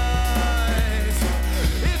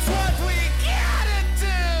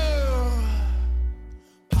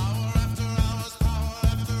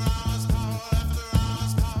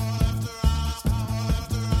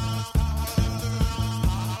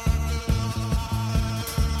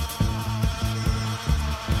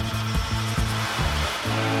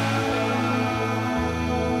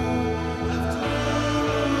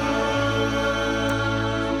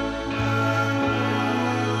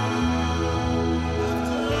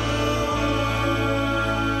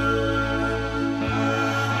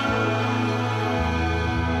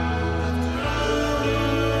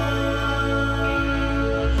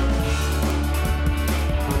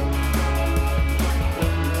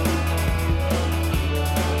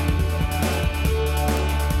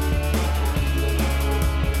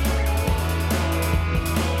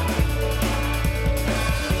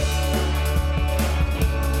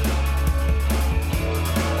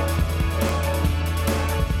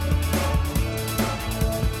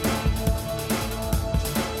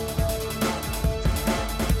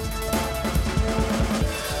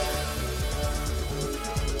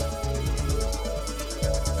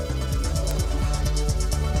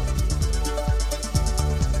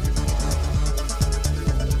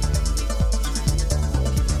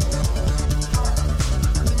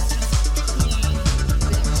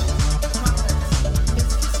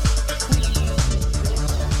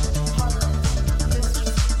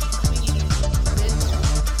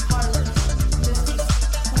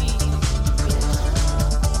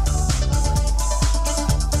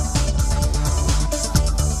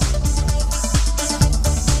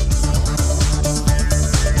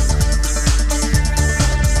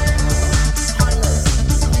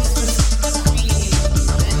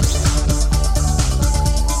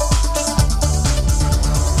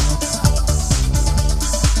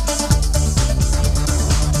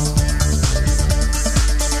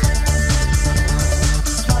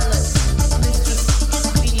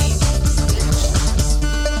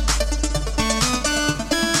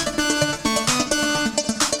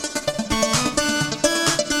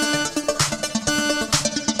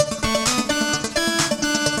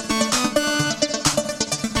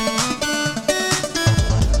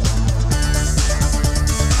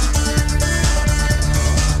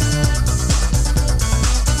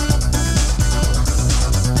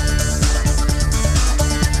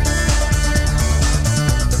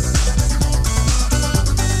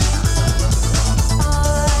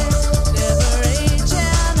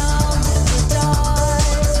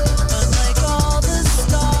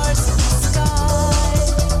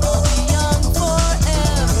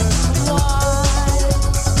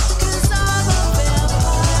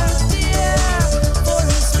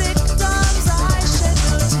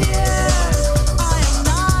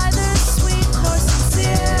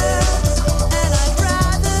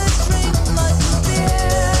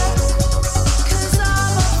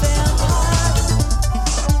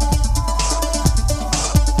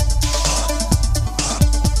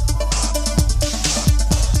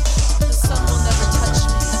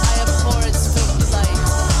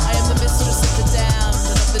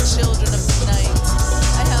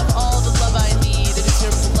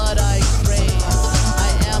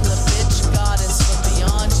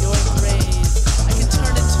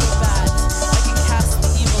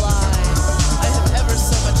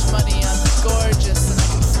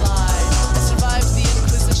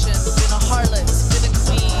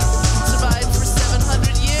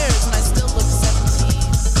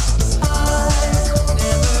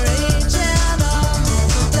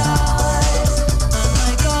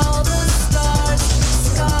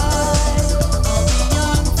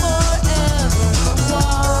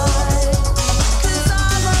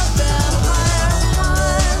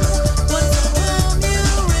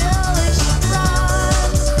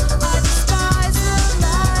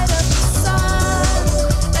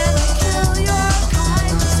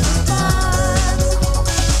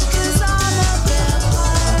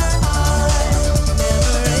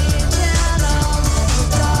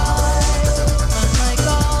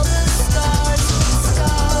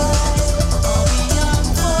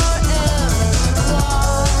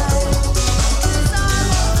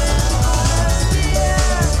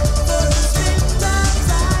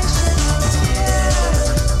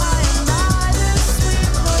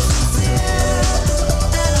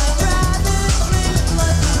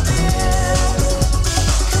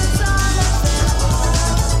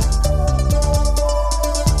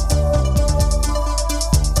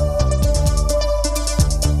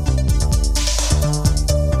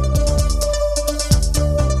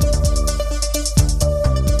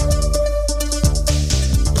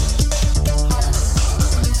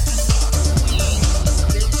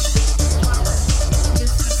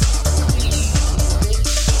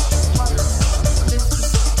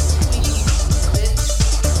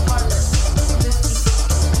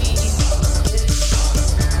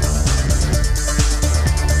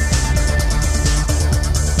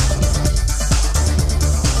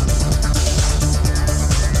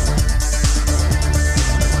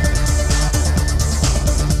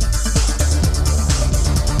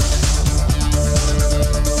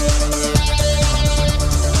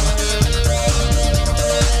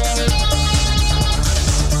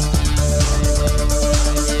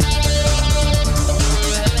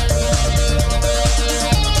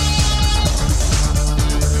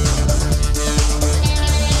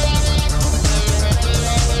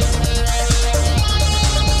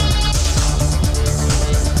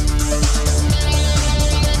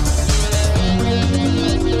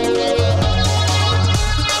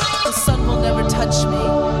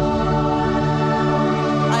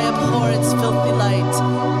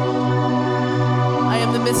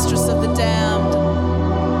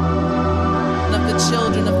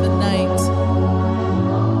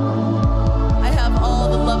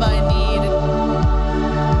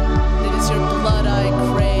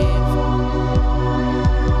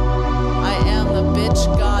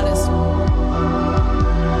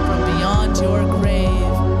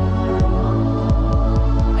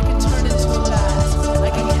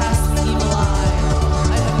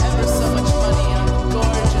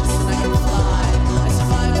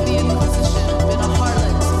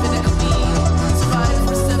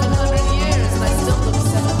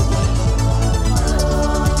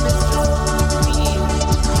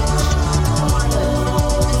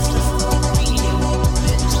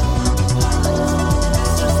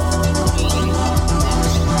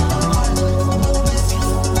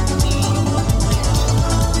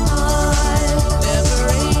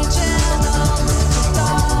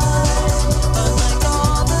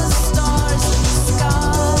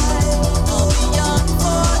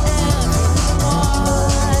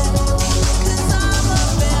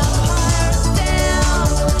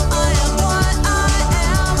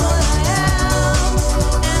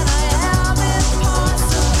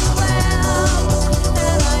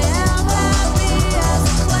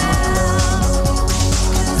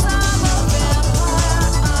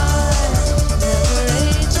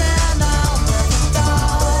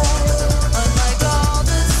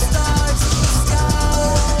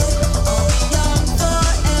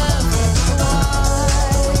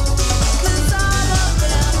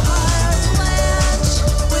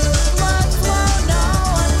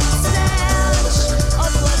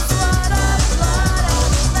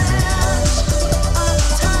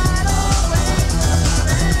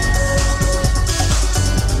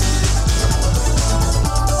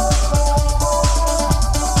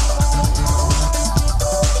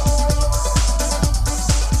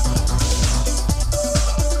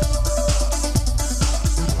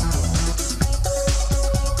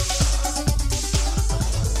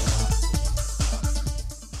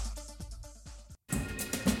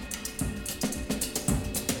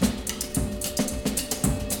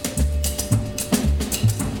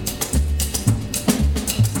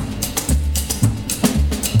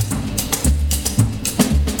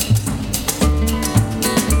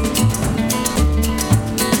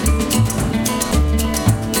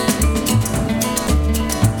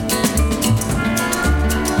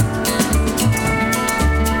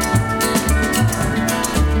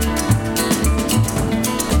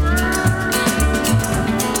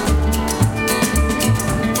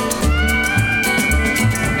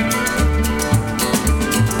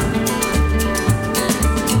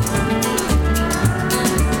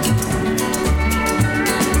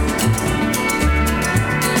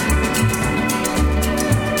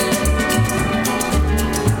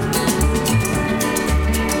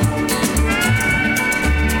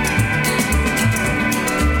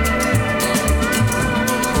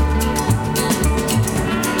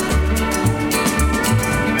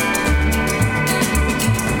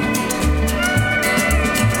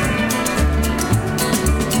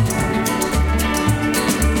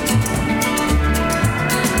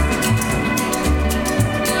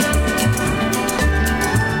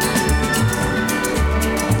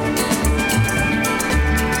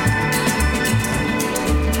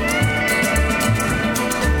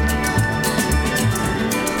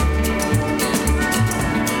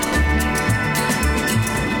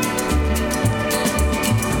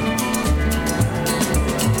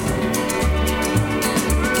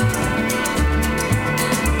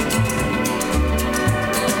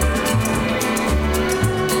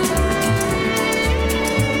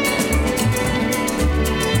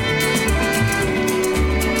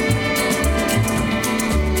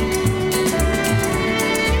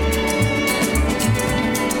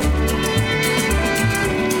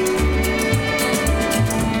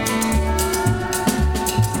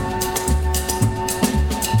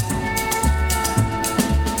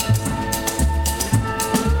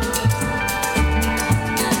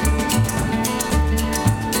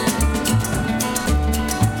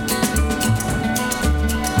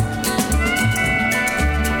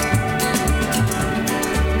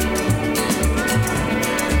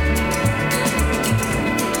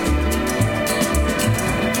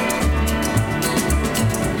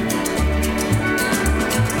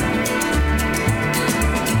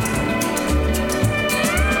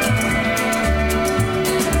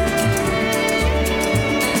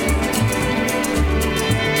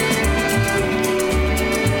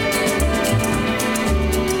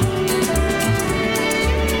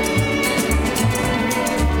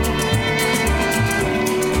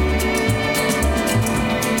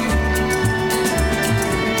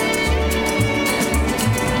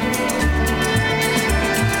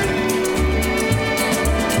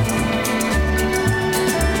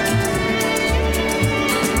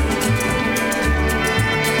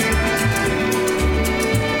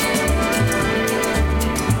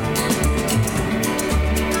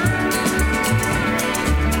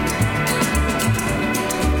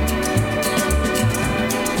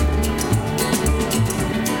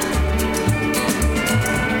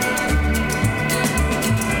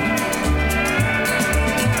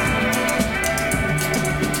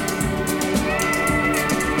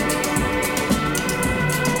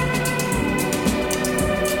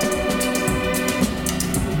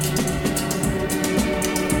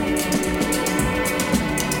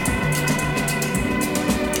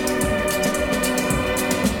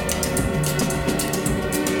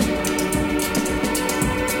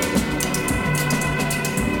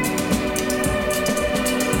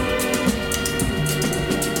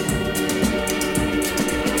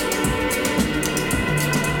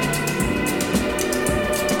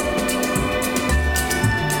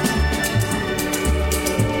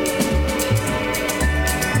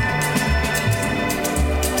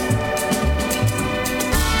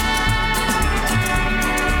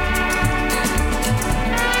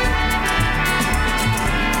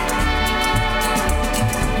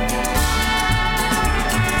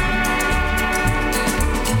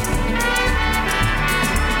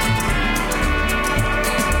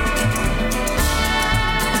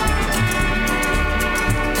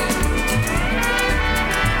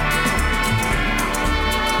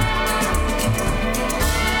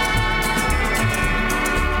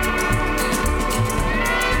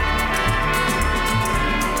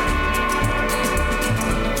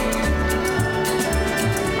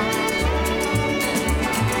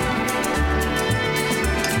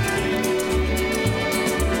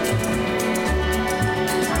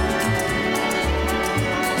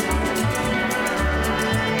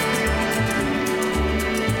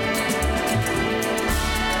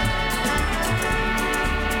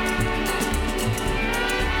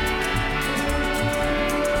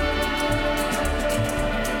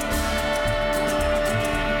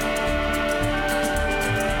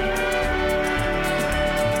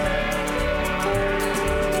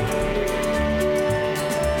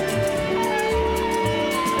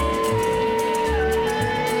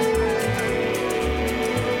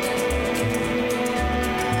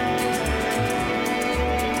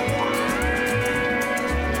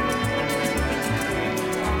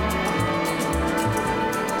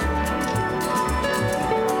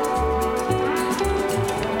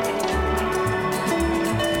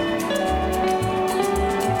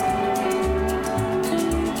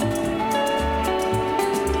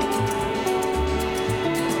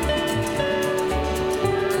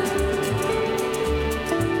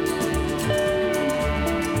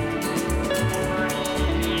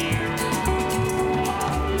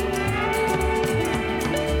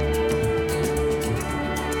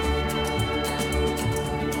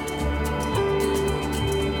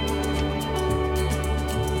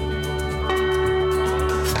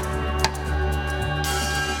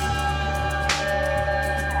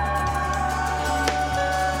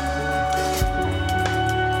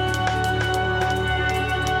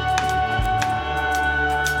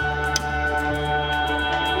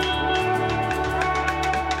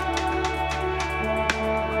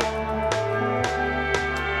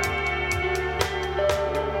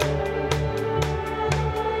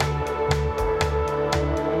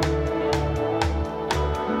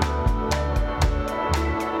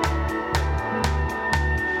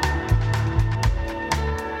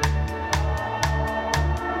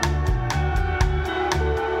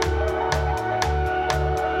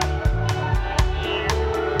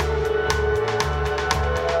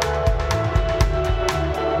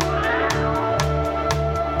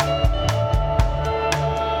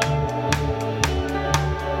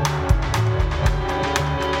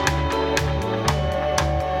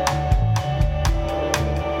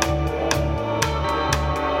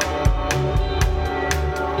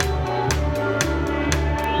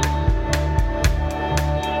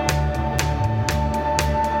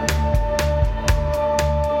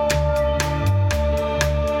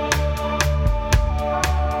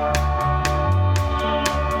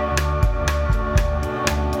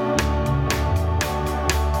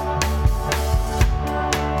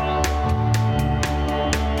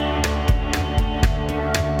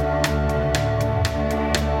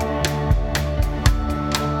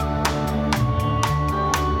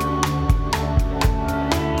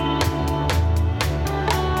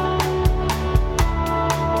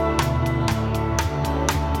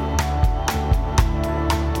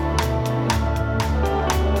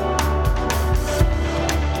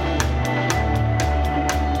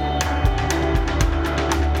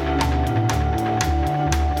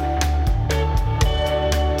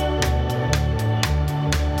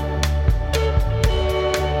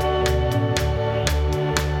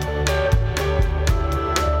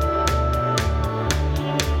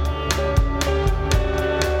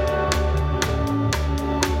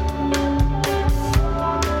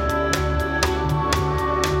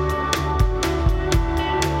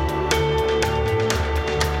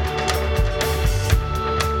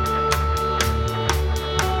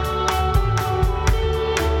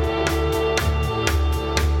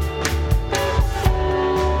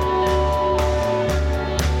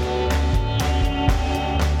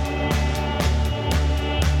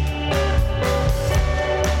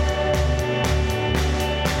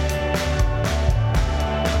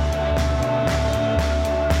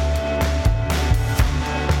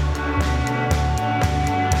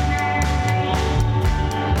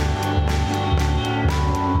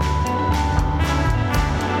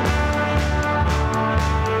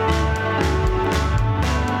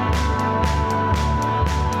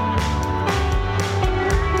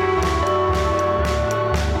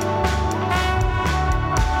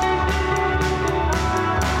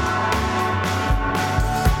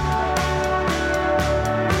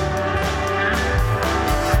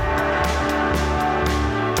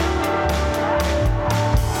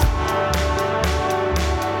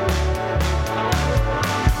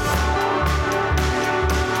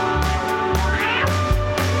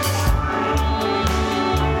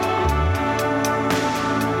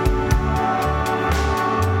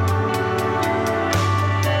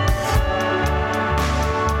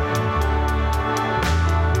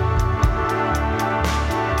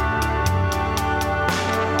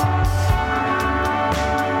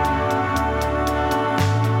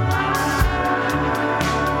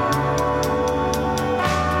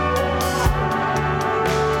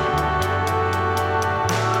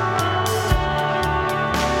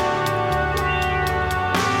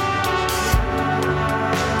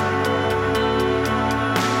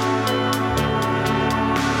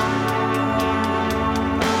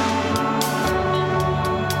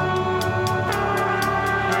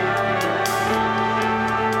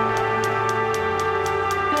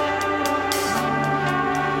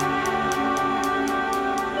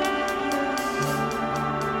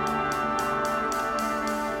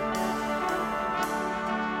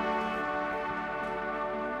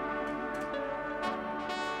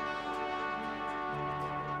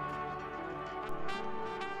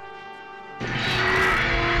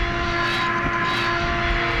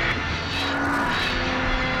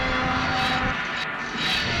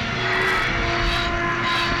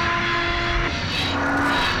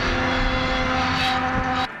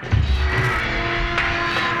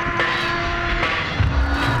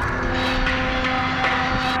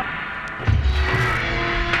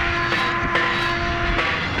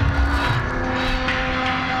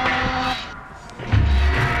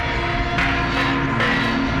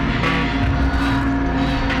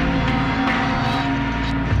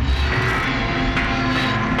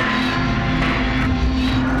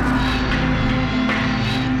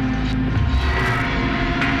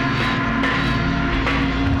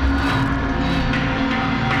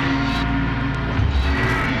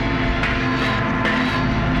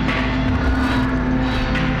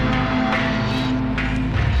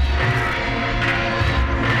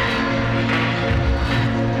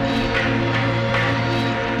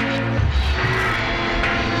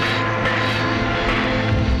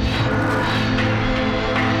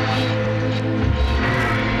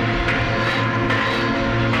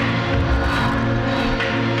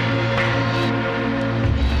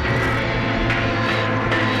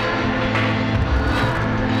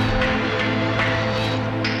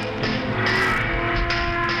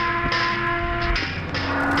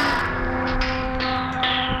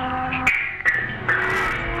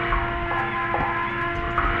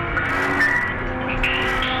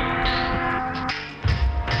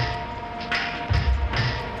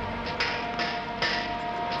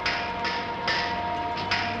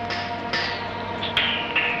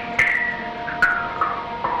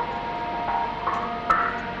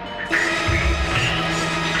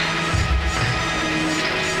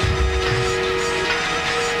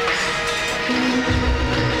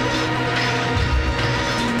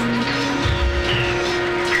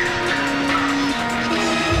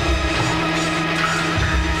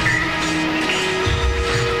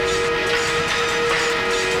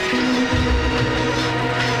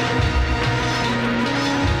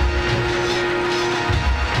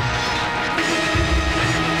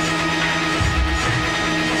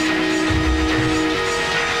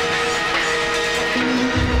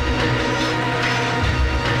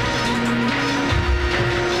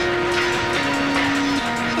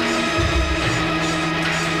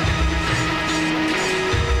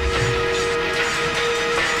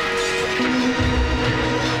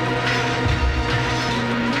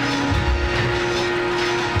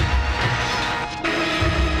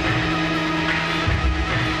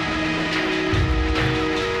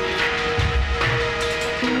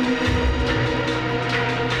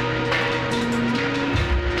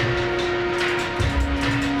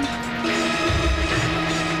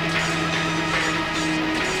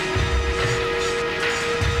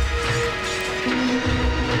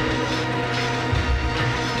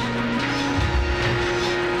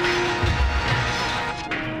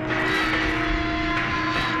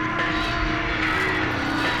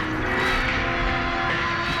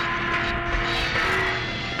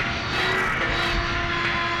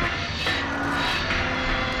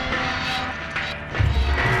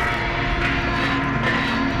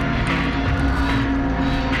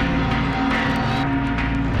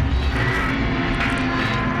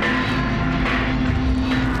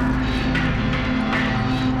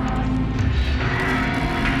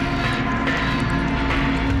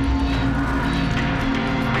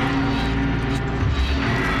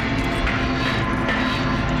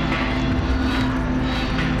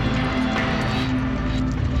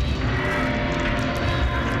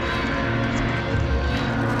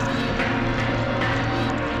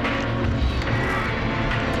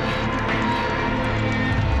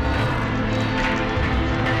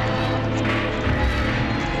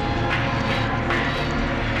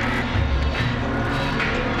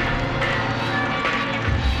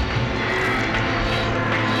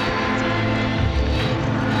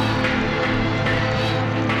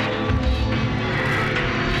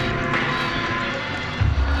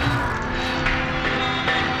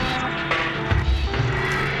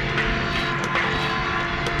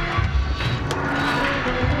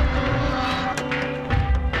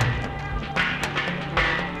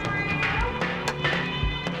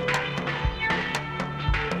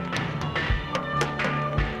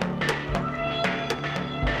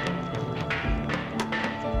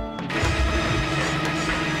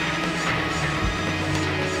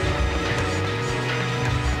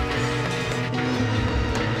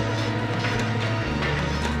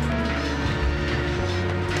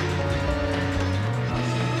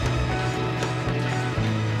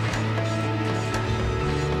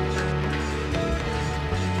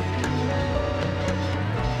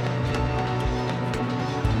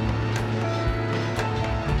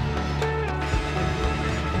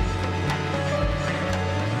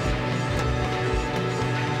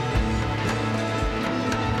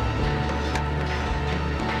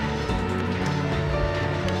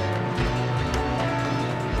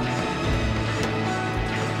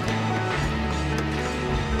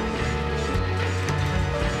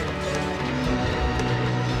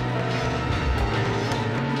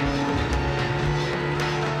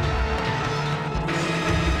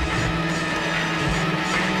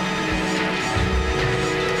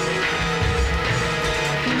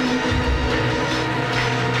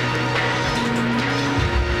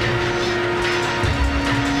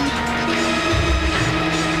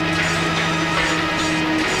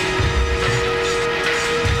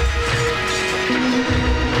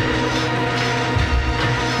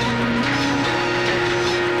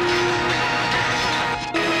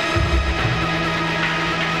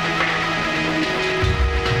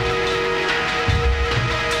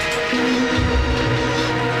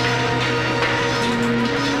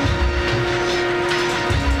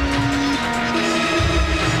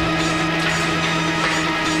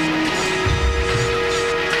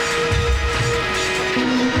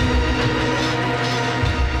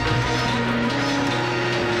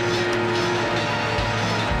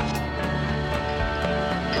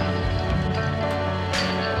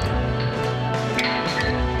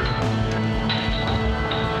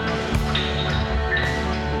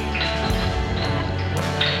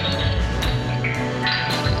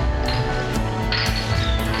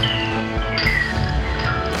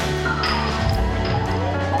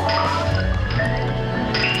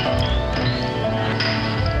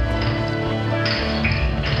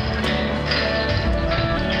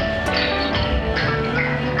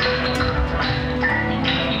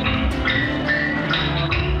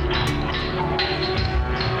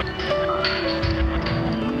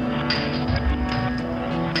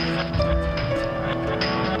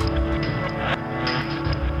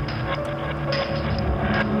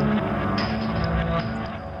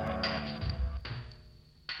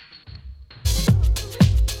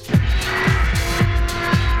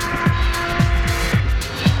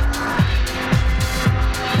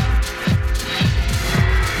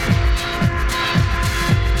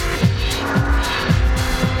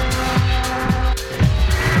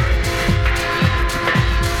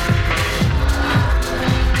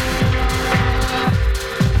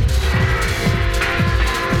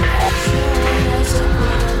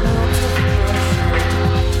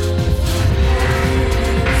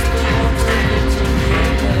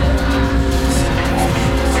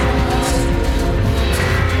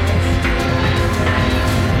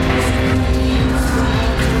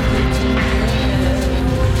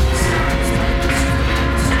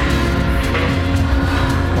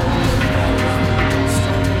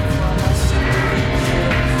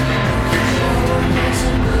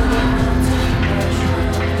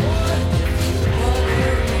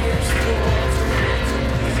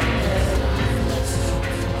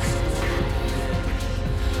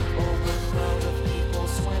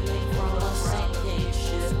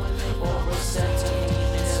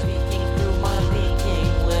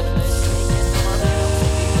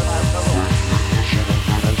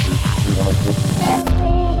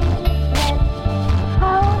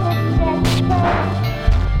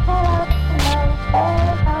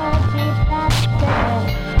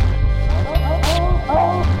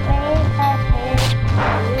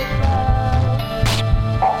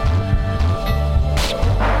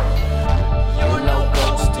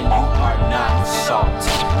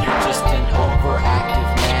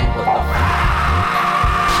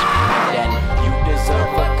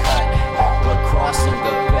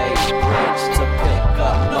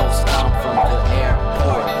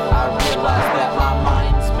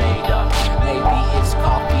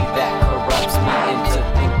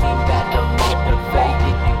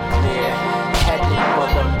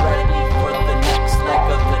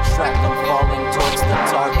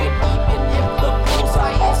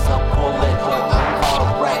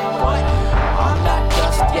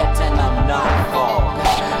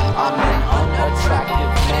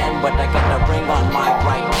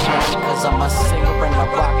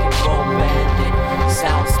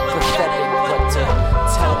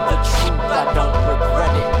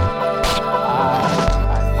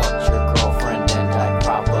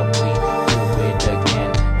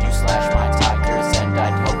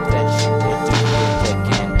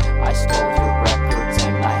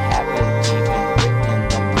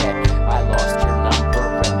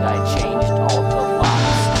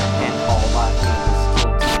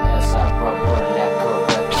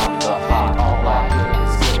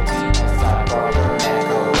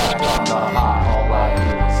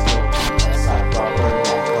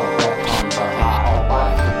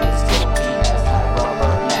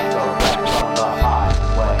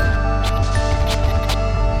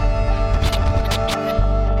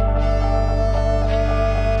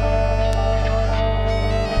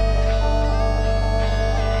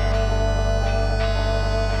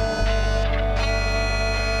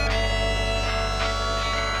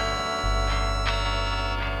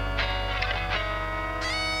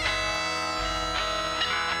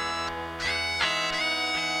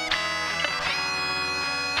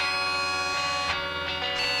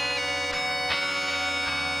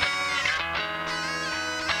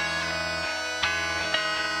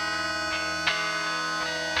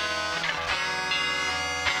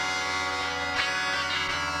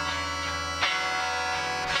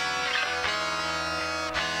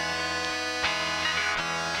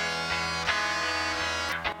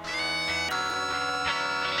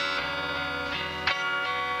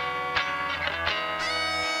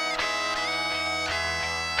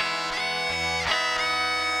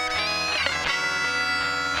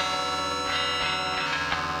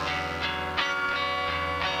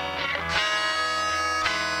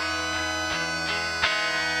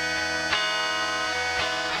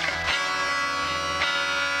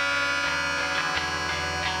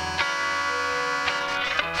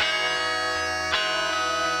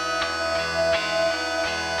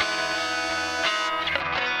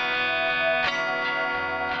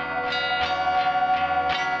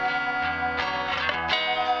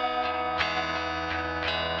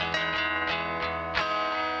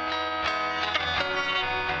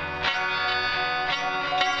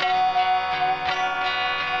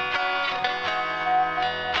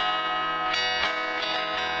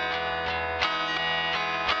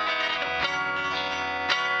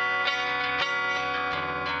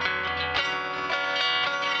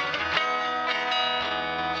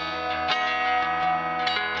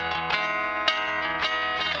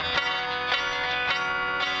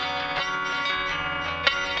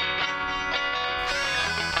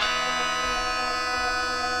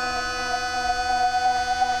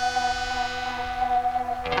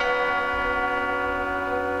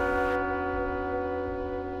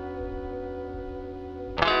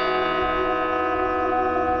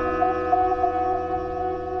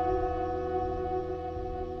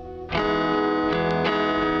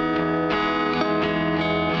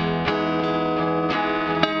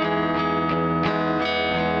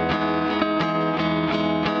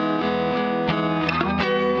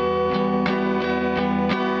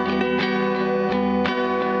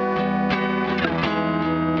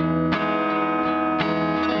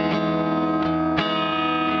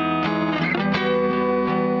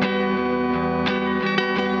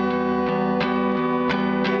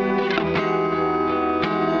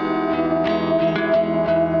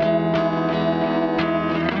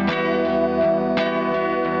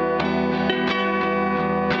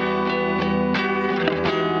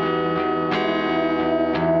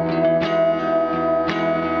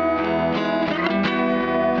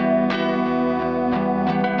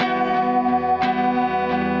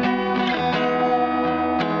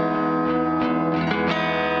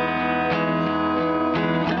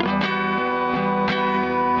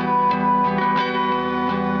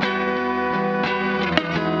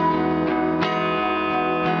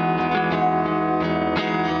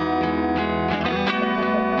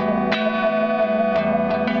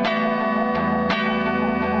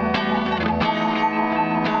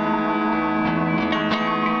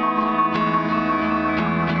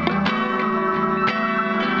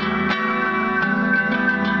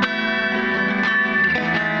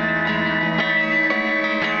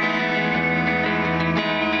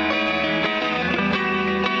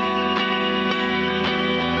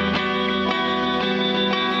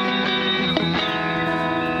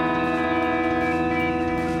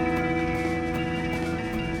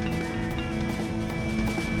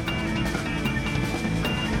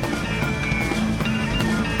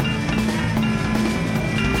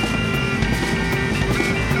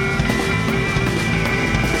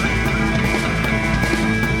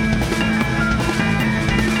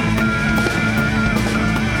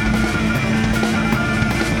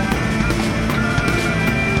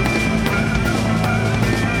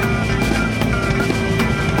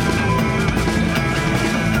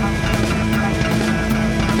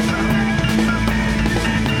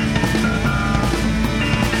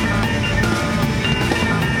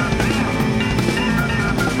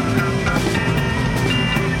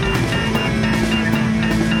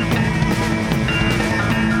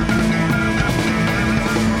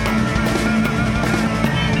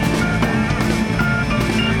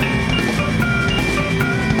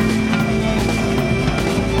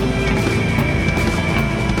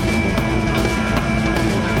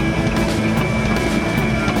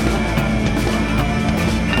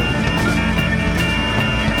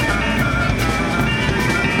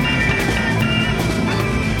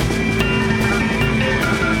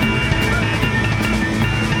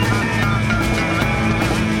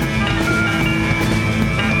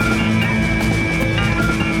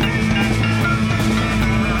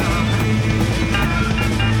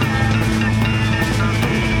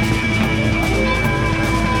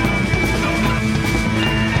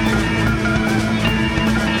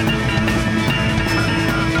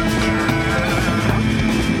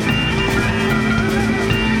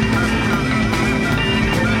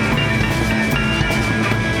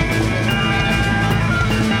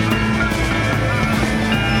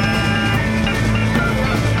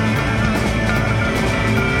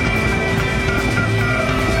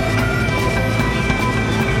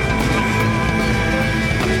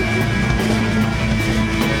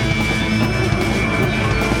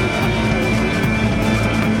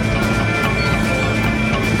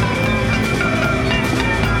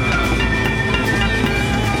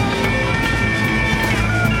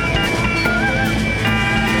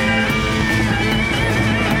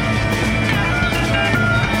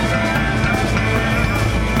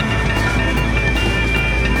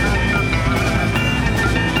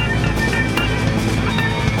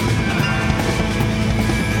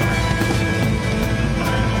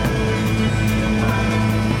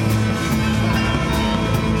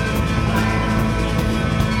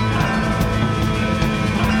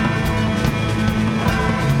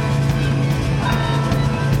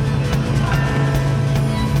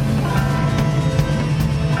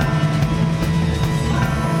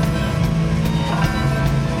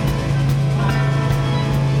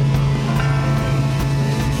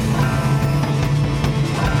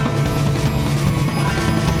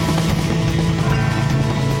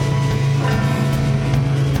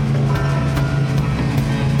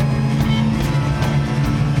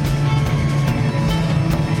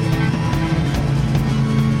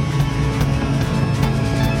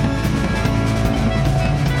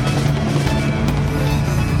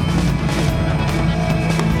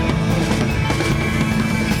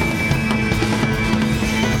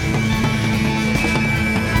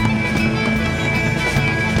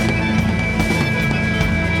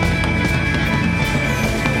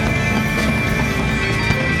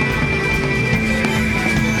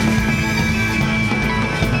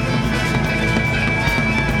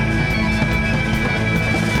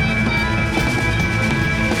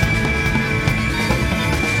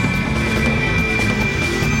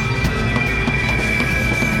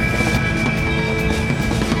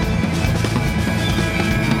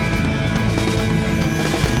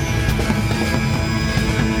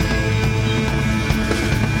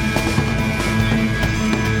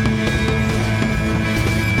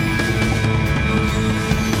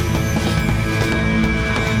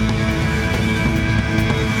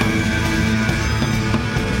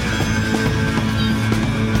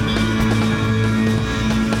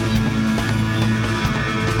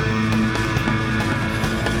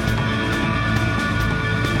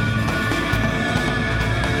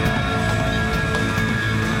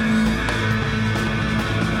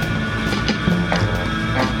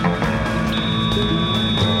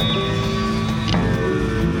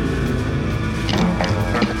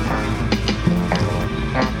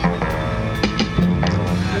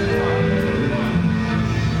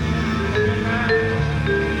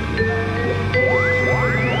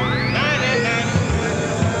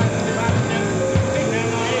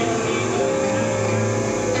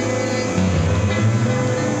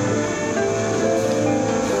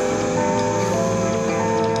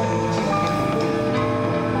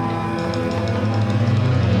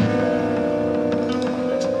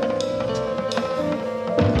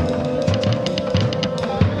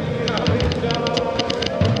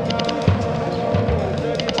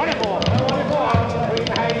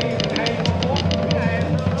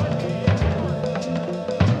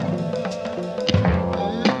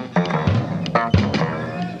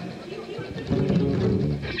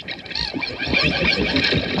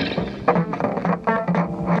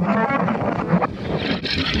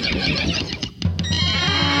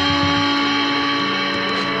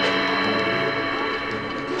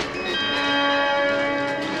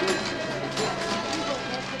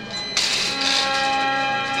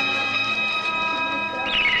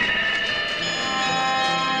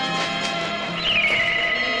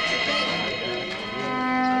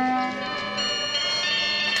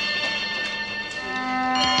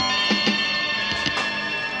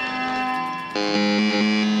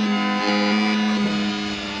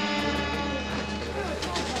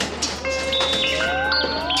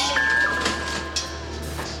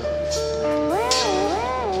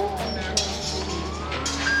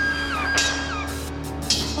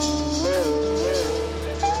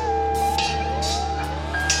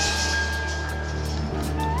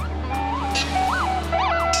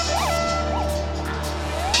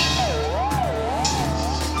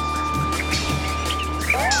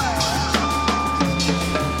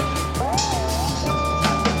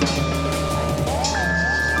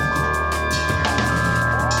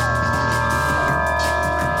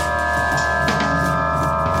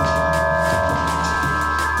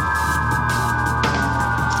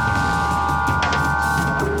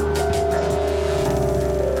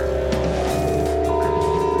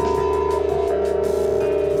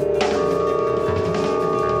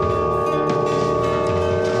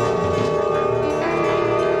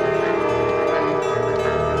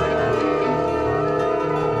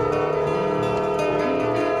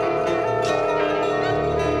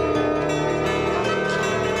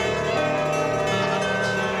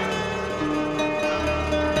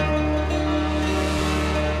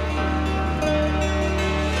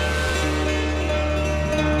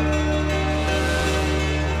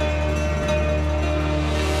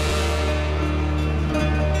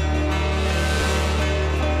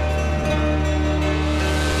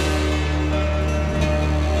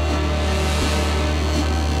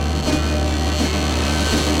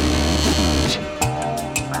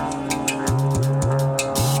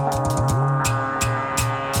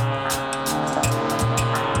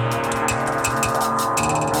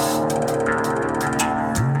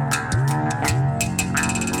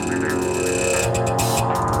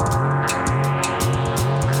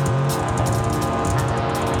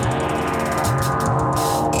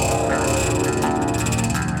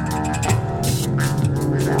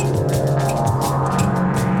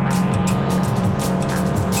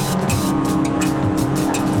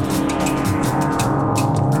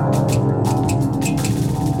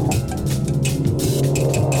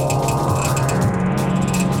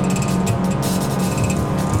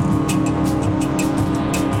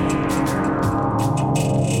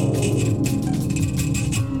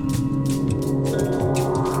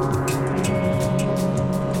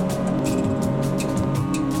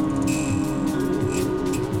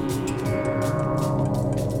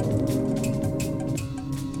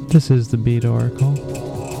 This is the Beat Oracle.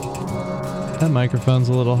 That microphone's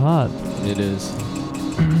a little hot. It is.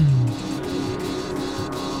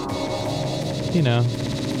 You know,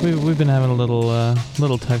 we've been having a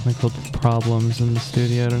little technical problems in the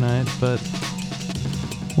studio tonight, but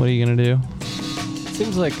what are you gonna do?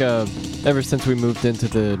 Seems like ever since we moved into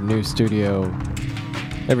the new studio,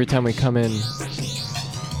 every time we come in,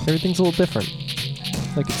 everything's a little different.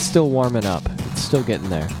 Like it's still warming up. It's still getting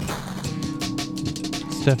there.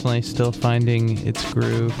 It's definitely still finding its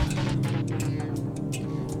groove.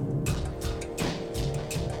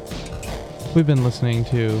 We've been listening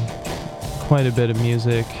to quite a bit of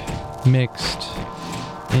music mixed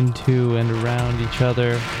into and around each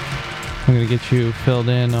other. I'm going to get you filled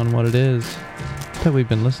in on what it is that we've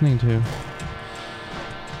been listening to.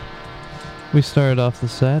 We started off the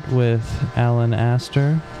set with Alan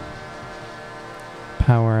Astor.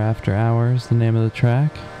 Power After Hours, the name of the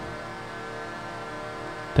track.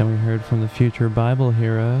 Then we heard from the Future Bible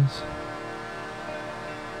Heroes.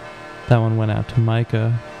 That one went out to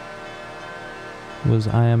Micah. Was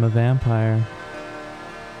I Am a Vampire.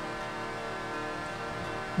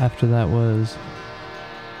 After that was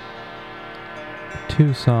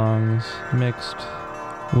two songs mixed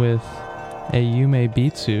with a Yume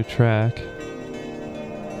Bitsu track.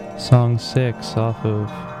 Song 6 off of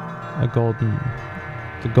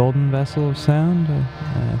the Golden Vessel of Sound?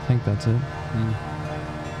 I think that's it.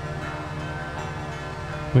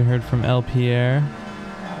 We heard from El Pierre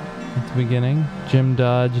at the beginning. Jim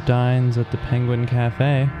Dodge Dines at the Penguin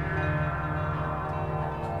Cafe.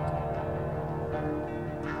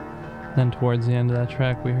 Then towards the end of that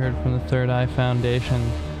track, we heard from the Third Eye Foundation.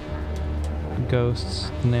 Ghosts,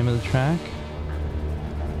 the name of the track.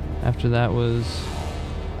 After that was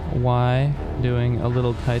Y doing A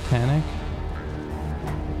Little Titanic.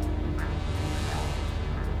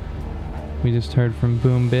 We just heard from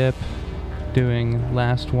Boom Bip doing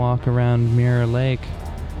Last Walk Around Mirror Lake.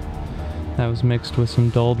 That was mixed with some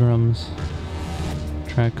doldrums. A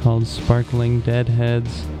track called Sparkling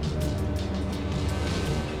Deadheads.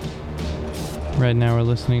 Right now we're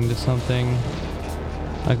listening to something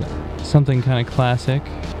kind of classic,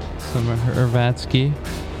 some Hrvatsky.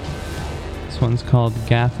 This one's called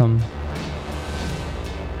Gatham.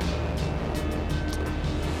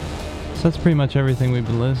 So that's pretty much everything we've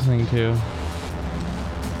been listening to.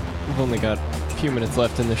 We've only got a few minutes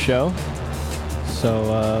left in the show,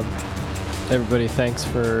 so everybody, thanks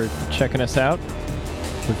for checking us out.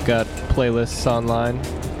 We've got playlists online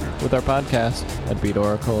with our podcast at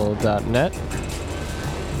beatoracle.net.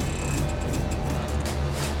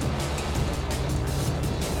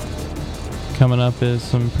 Coming up is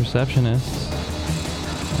some Perceptionists.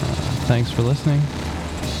 Thanks for listening.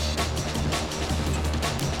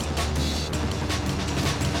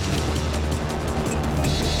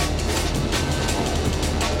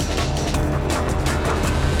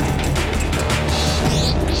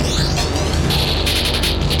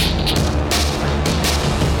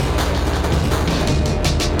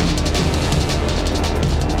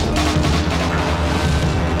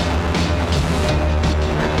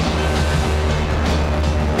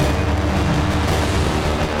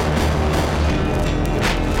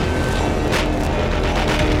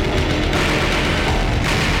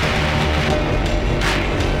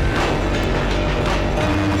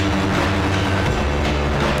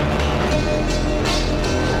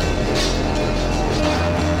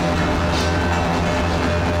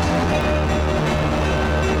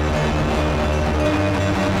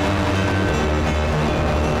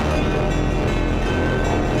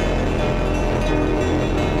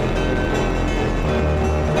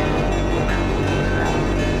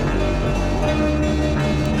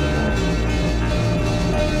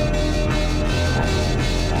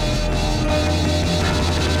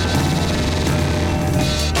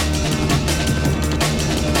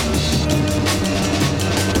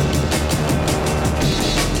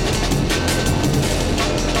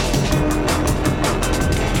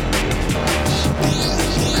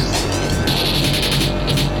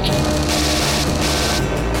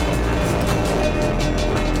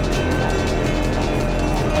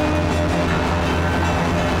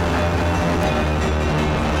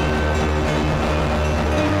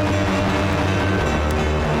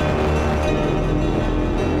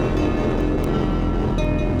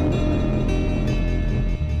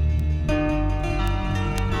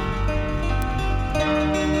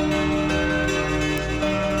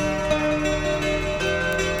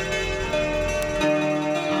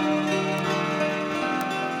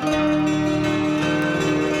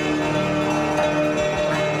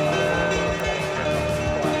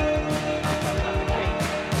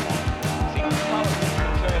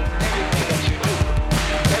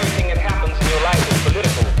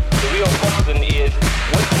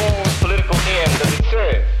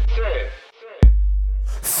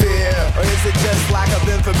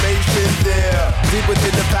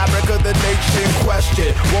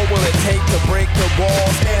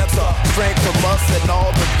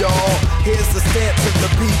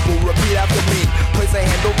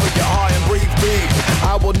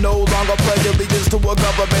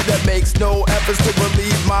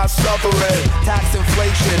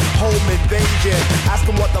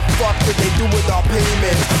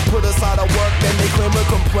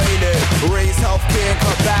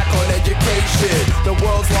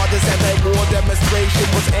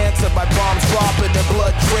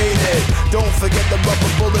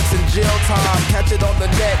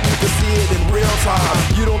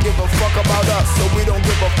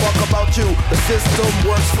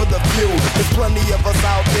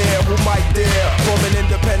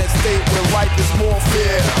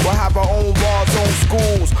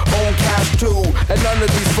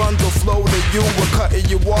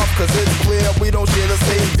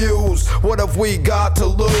 We got to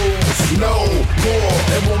lose no more,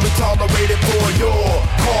 and when we tolerate it for your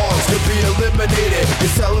cause to be eliminated, you're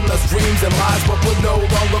selling us dreams and lies, but we'll no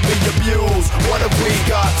longer be abused. What have we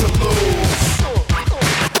got to lose?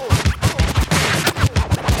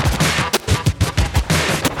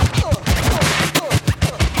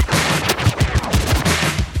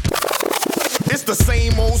 It's the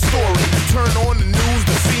same old story. Turn on the news,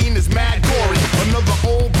 the scene is mad gory. Another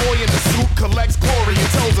old boy in the suit collects glory and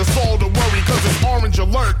tells us all to worry, cause it's orange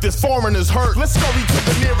alert, this foreigner's hurt. Let's scurry to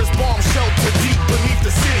the nearest bomb shelter deep beneath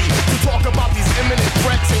the city to talk about these imminent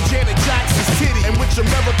threats and Janet Jackson's titty, and which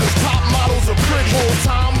America's top models are pretty. Full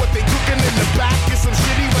time, what they cooking in the back is some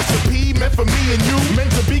shitty recipe meant for me and you, meant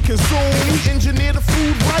to be consumed. We engineer the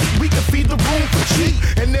food right, we can feed the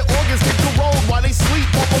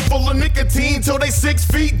till they 6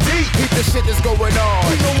 feet deep. Keep the shit that's going on.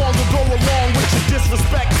 We no longer go along with your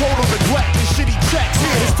disrespect, total neglect, and shitty checks.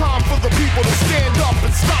 It's time for the people to stand up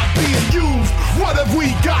and stop being used. What have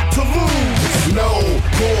we got to lose? No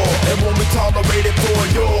more, and won't be tolerated for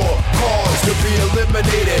your cause to be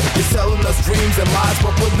eliminated. You're selling us dreams and lies,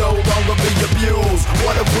 but will no longer be abused.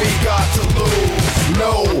 What have we got to lose?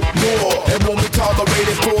 No more, and won't be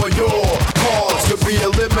tolerated for your cause to be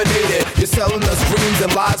eliminated. You're selling us dreams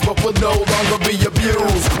and lies, but will no longer be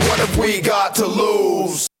abused. What have we got to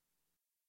lose?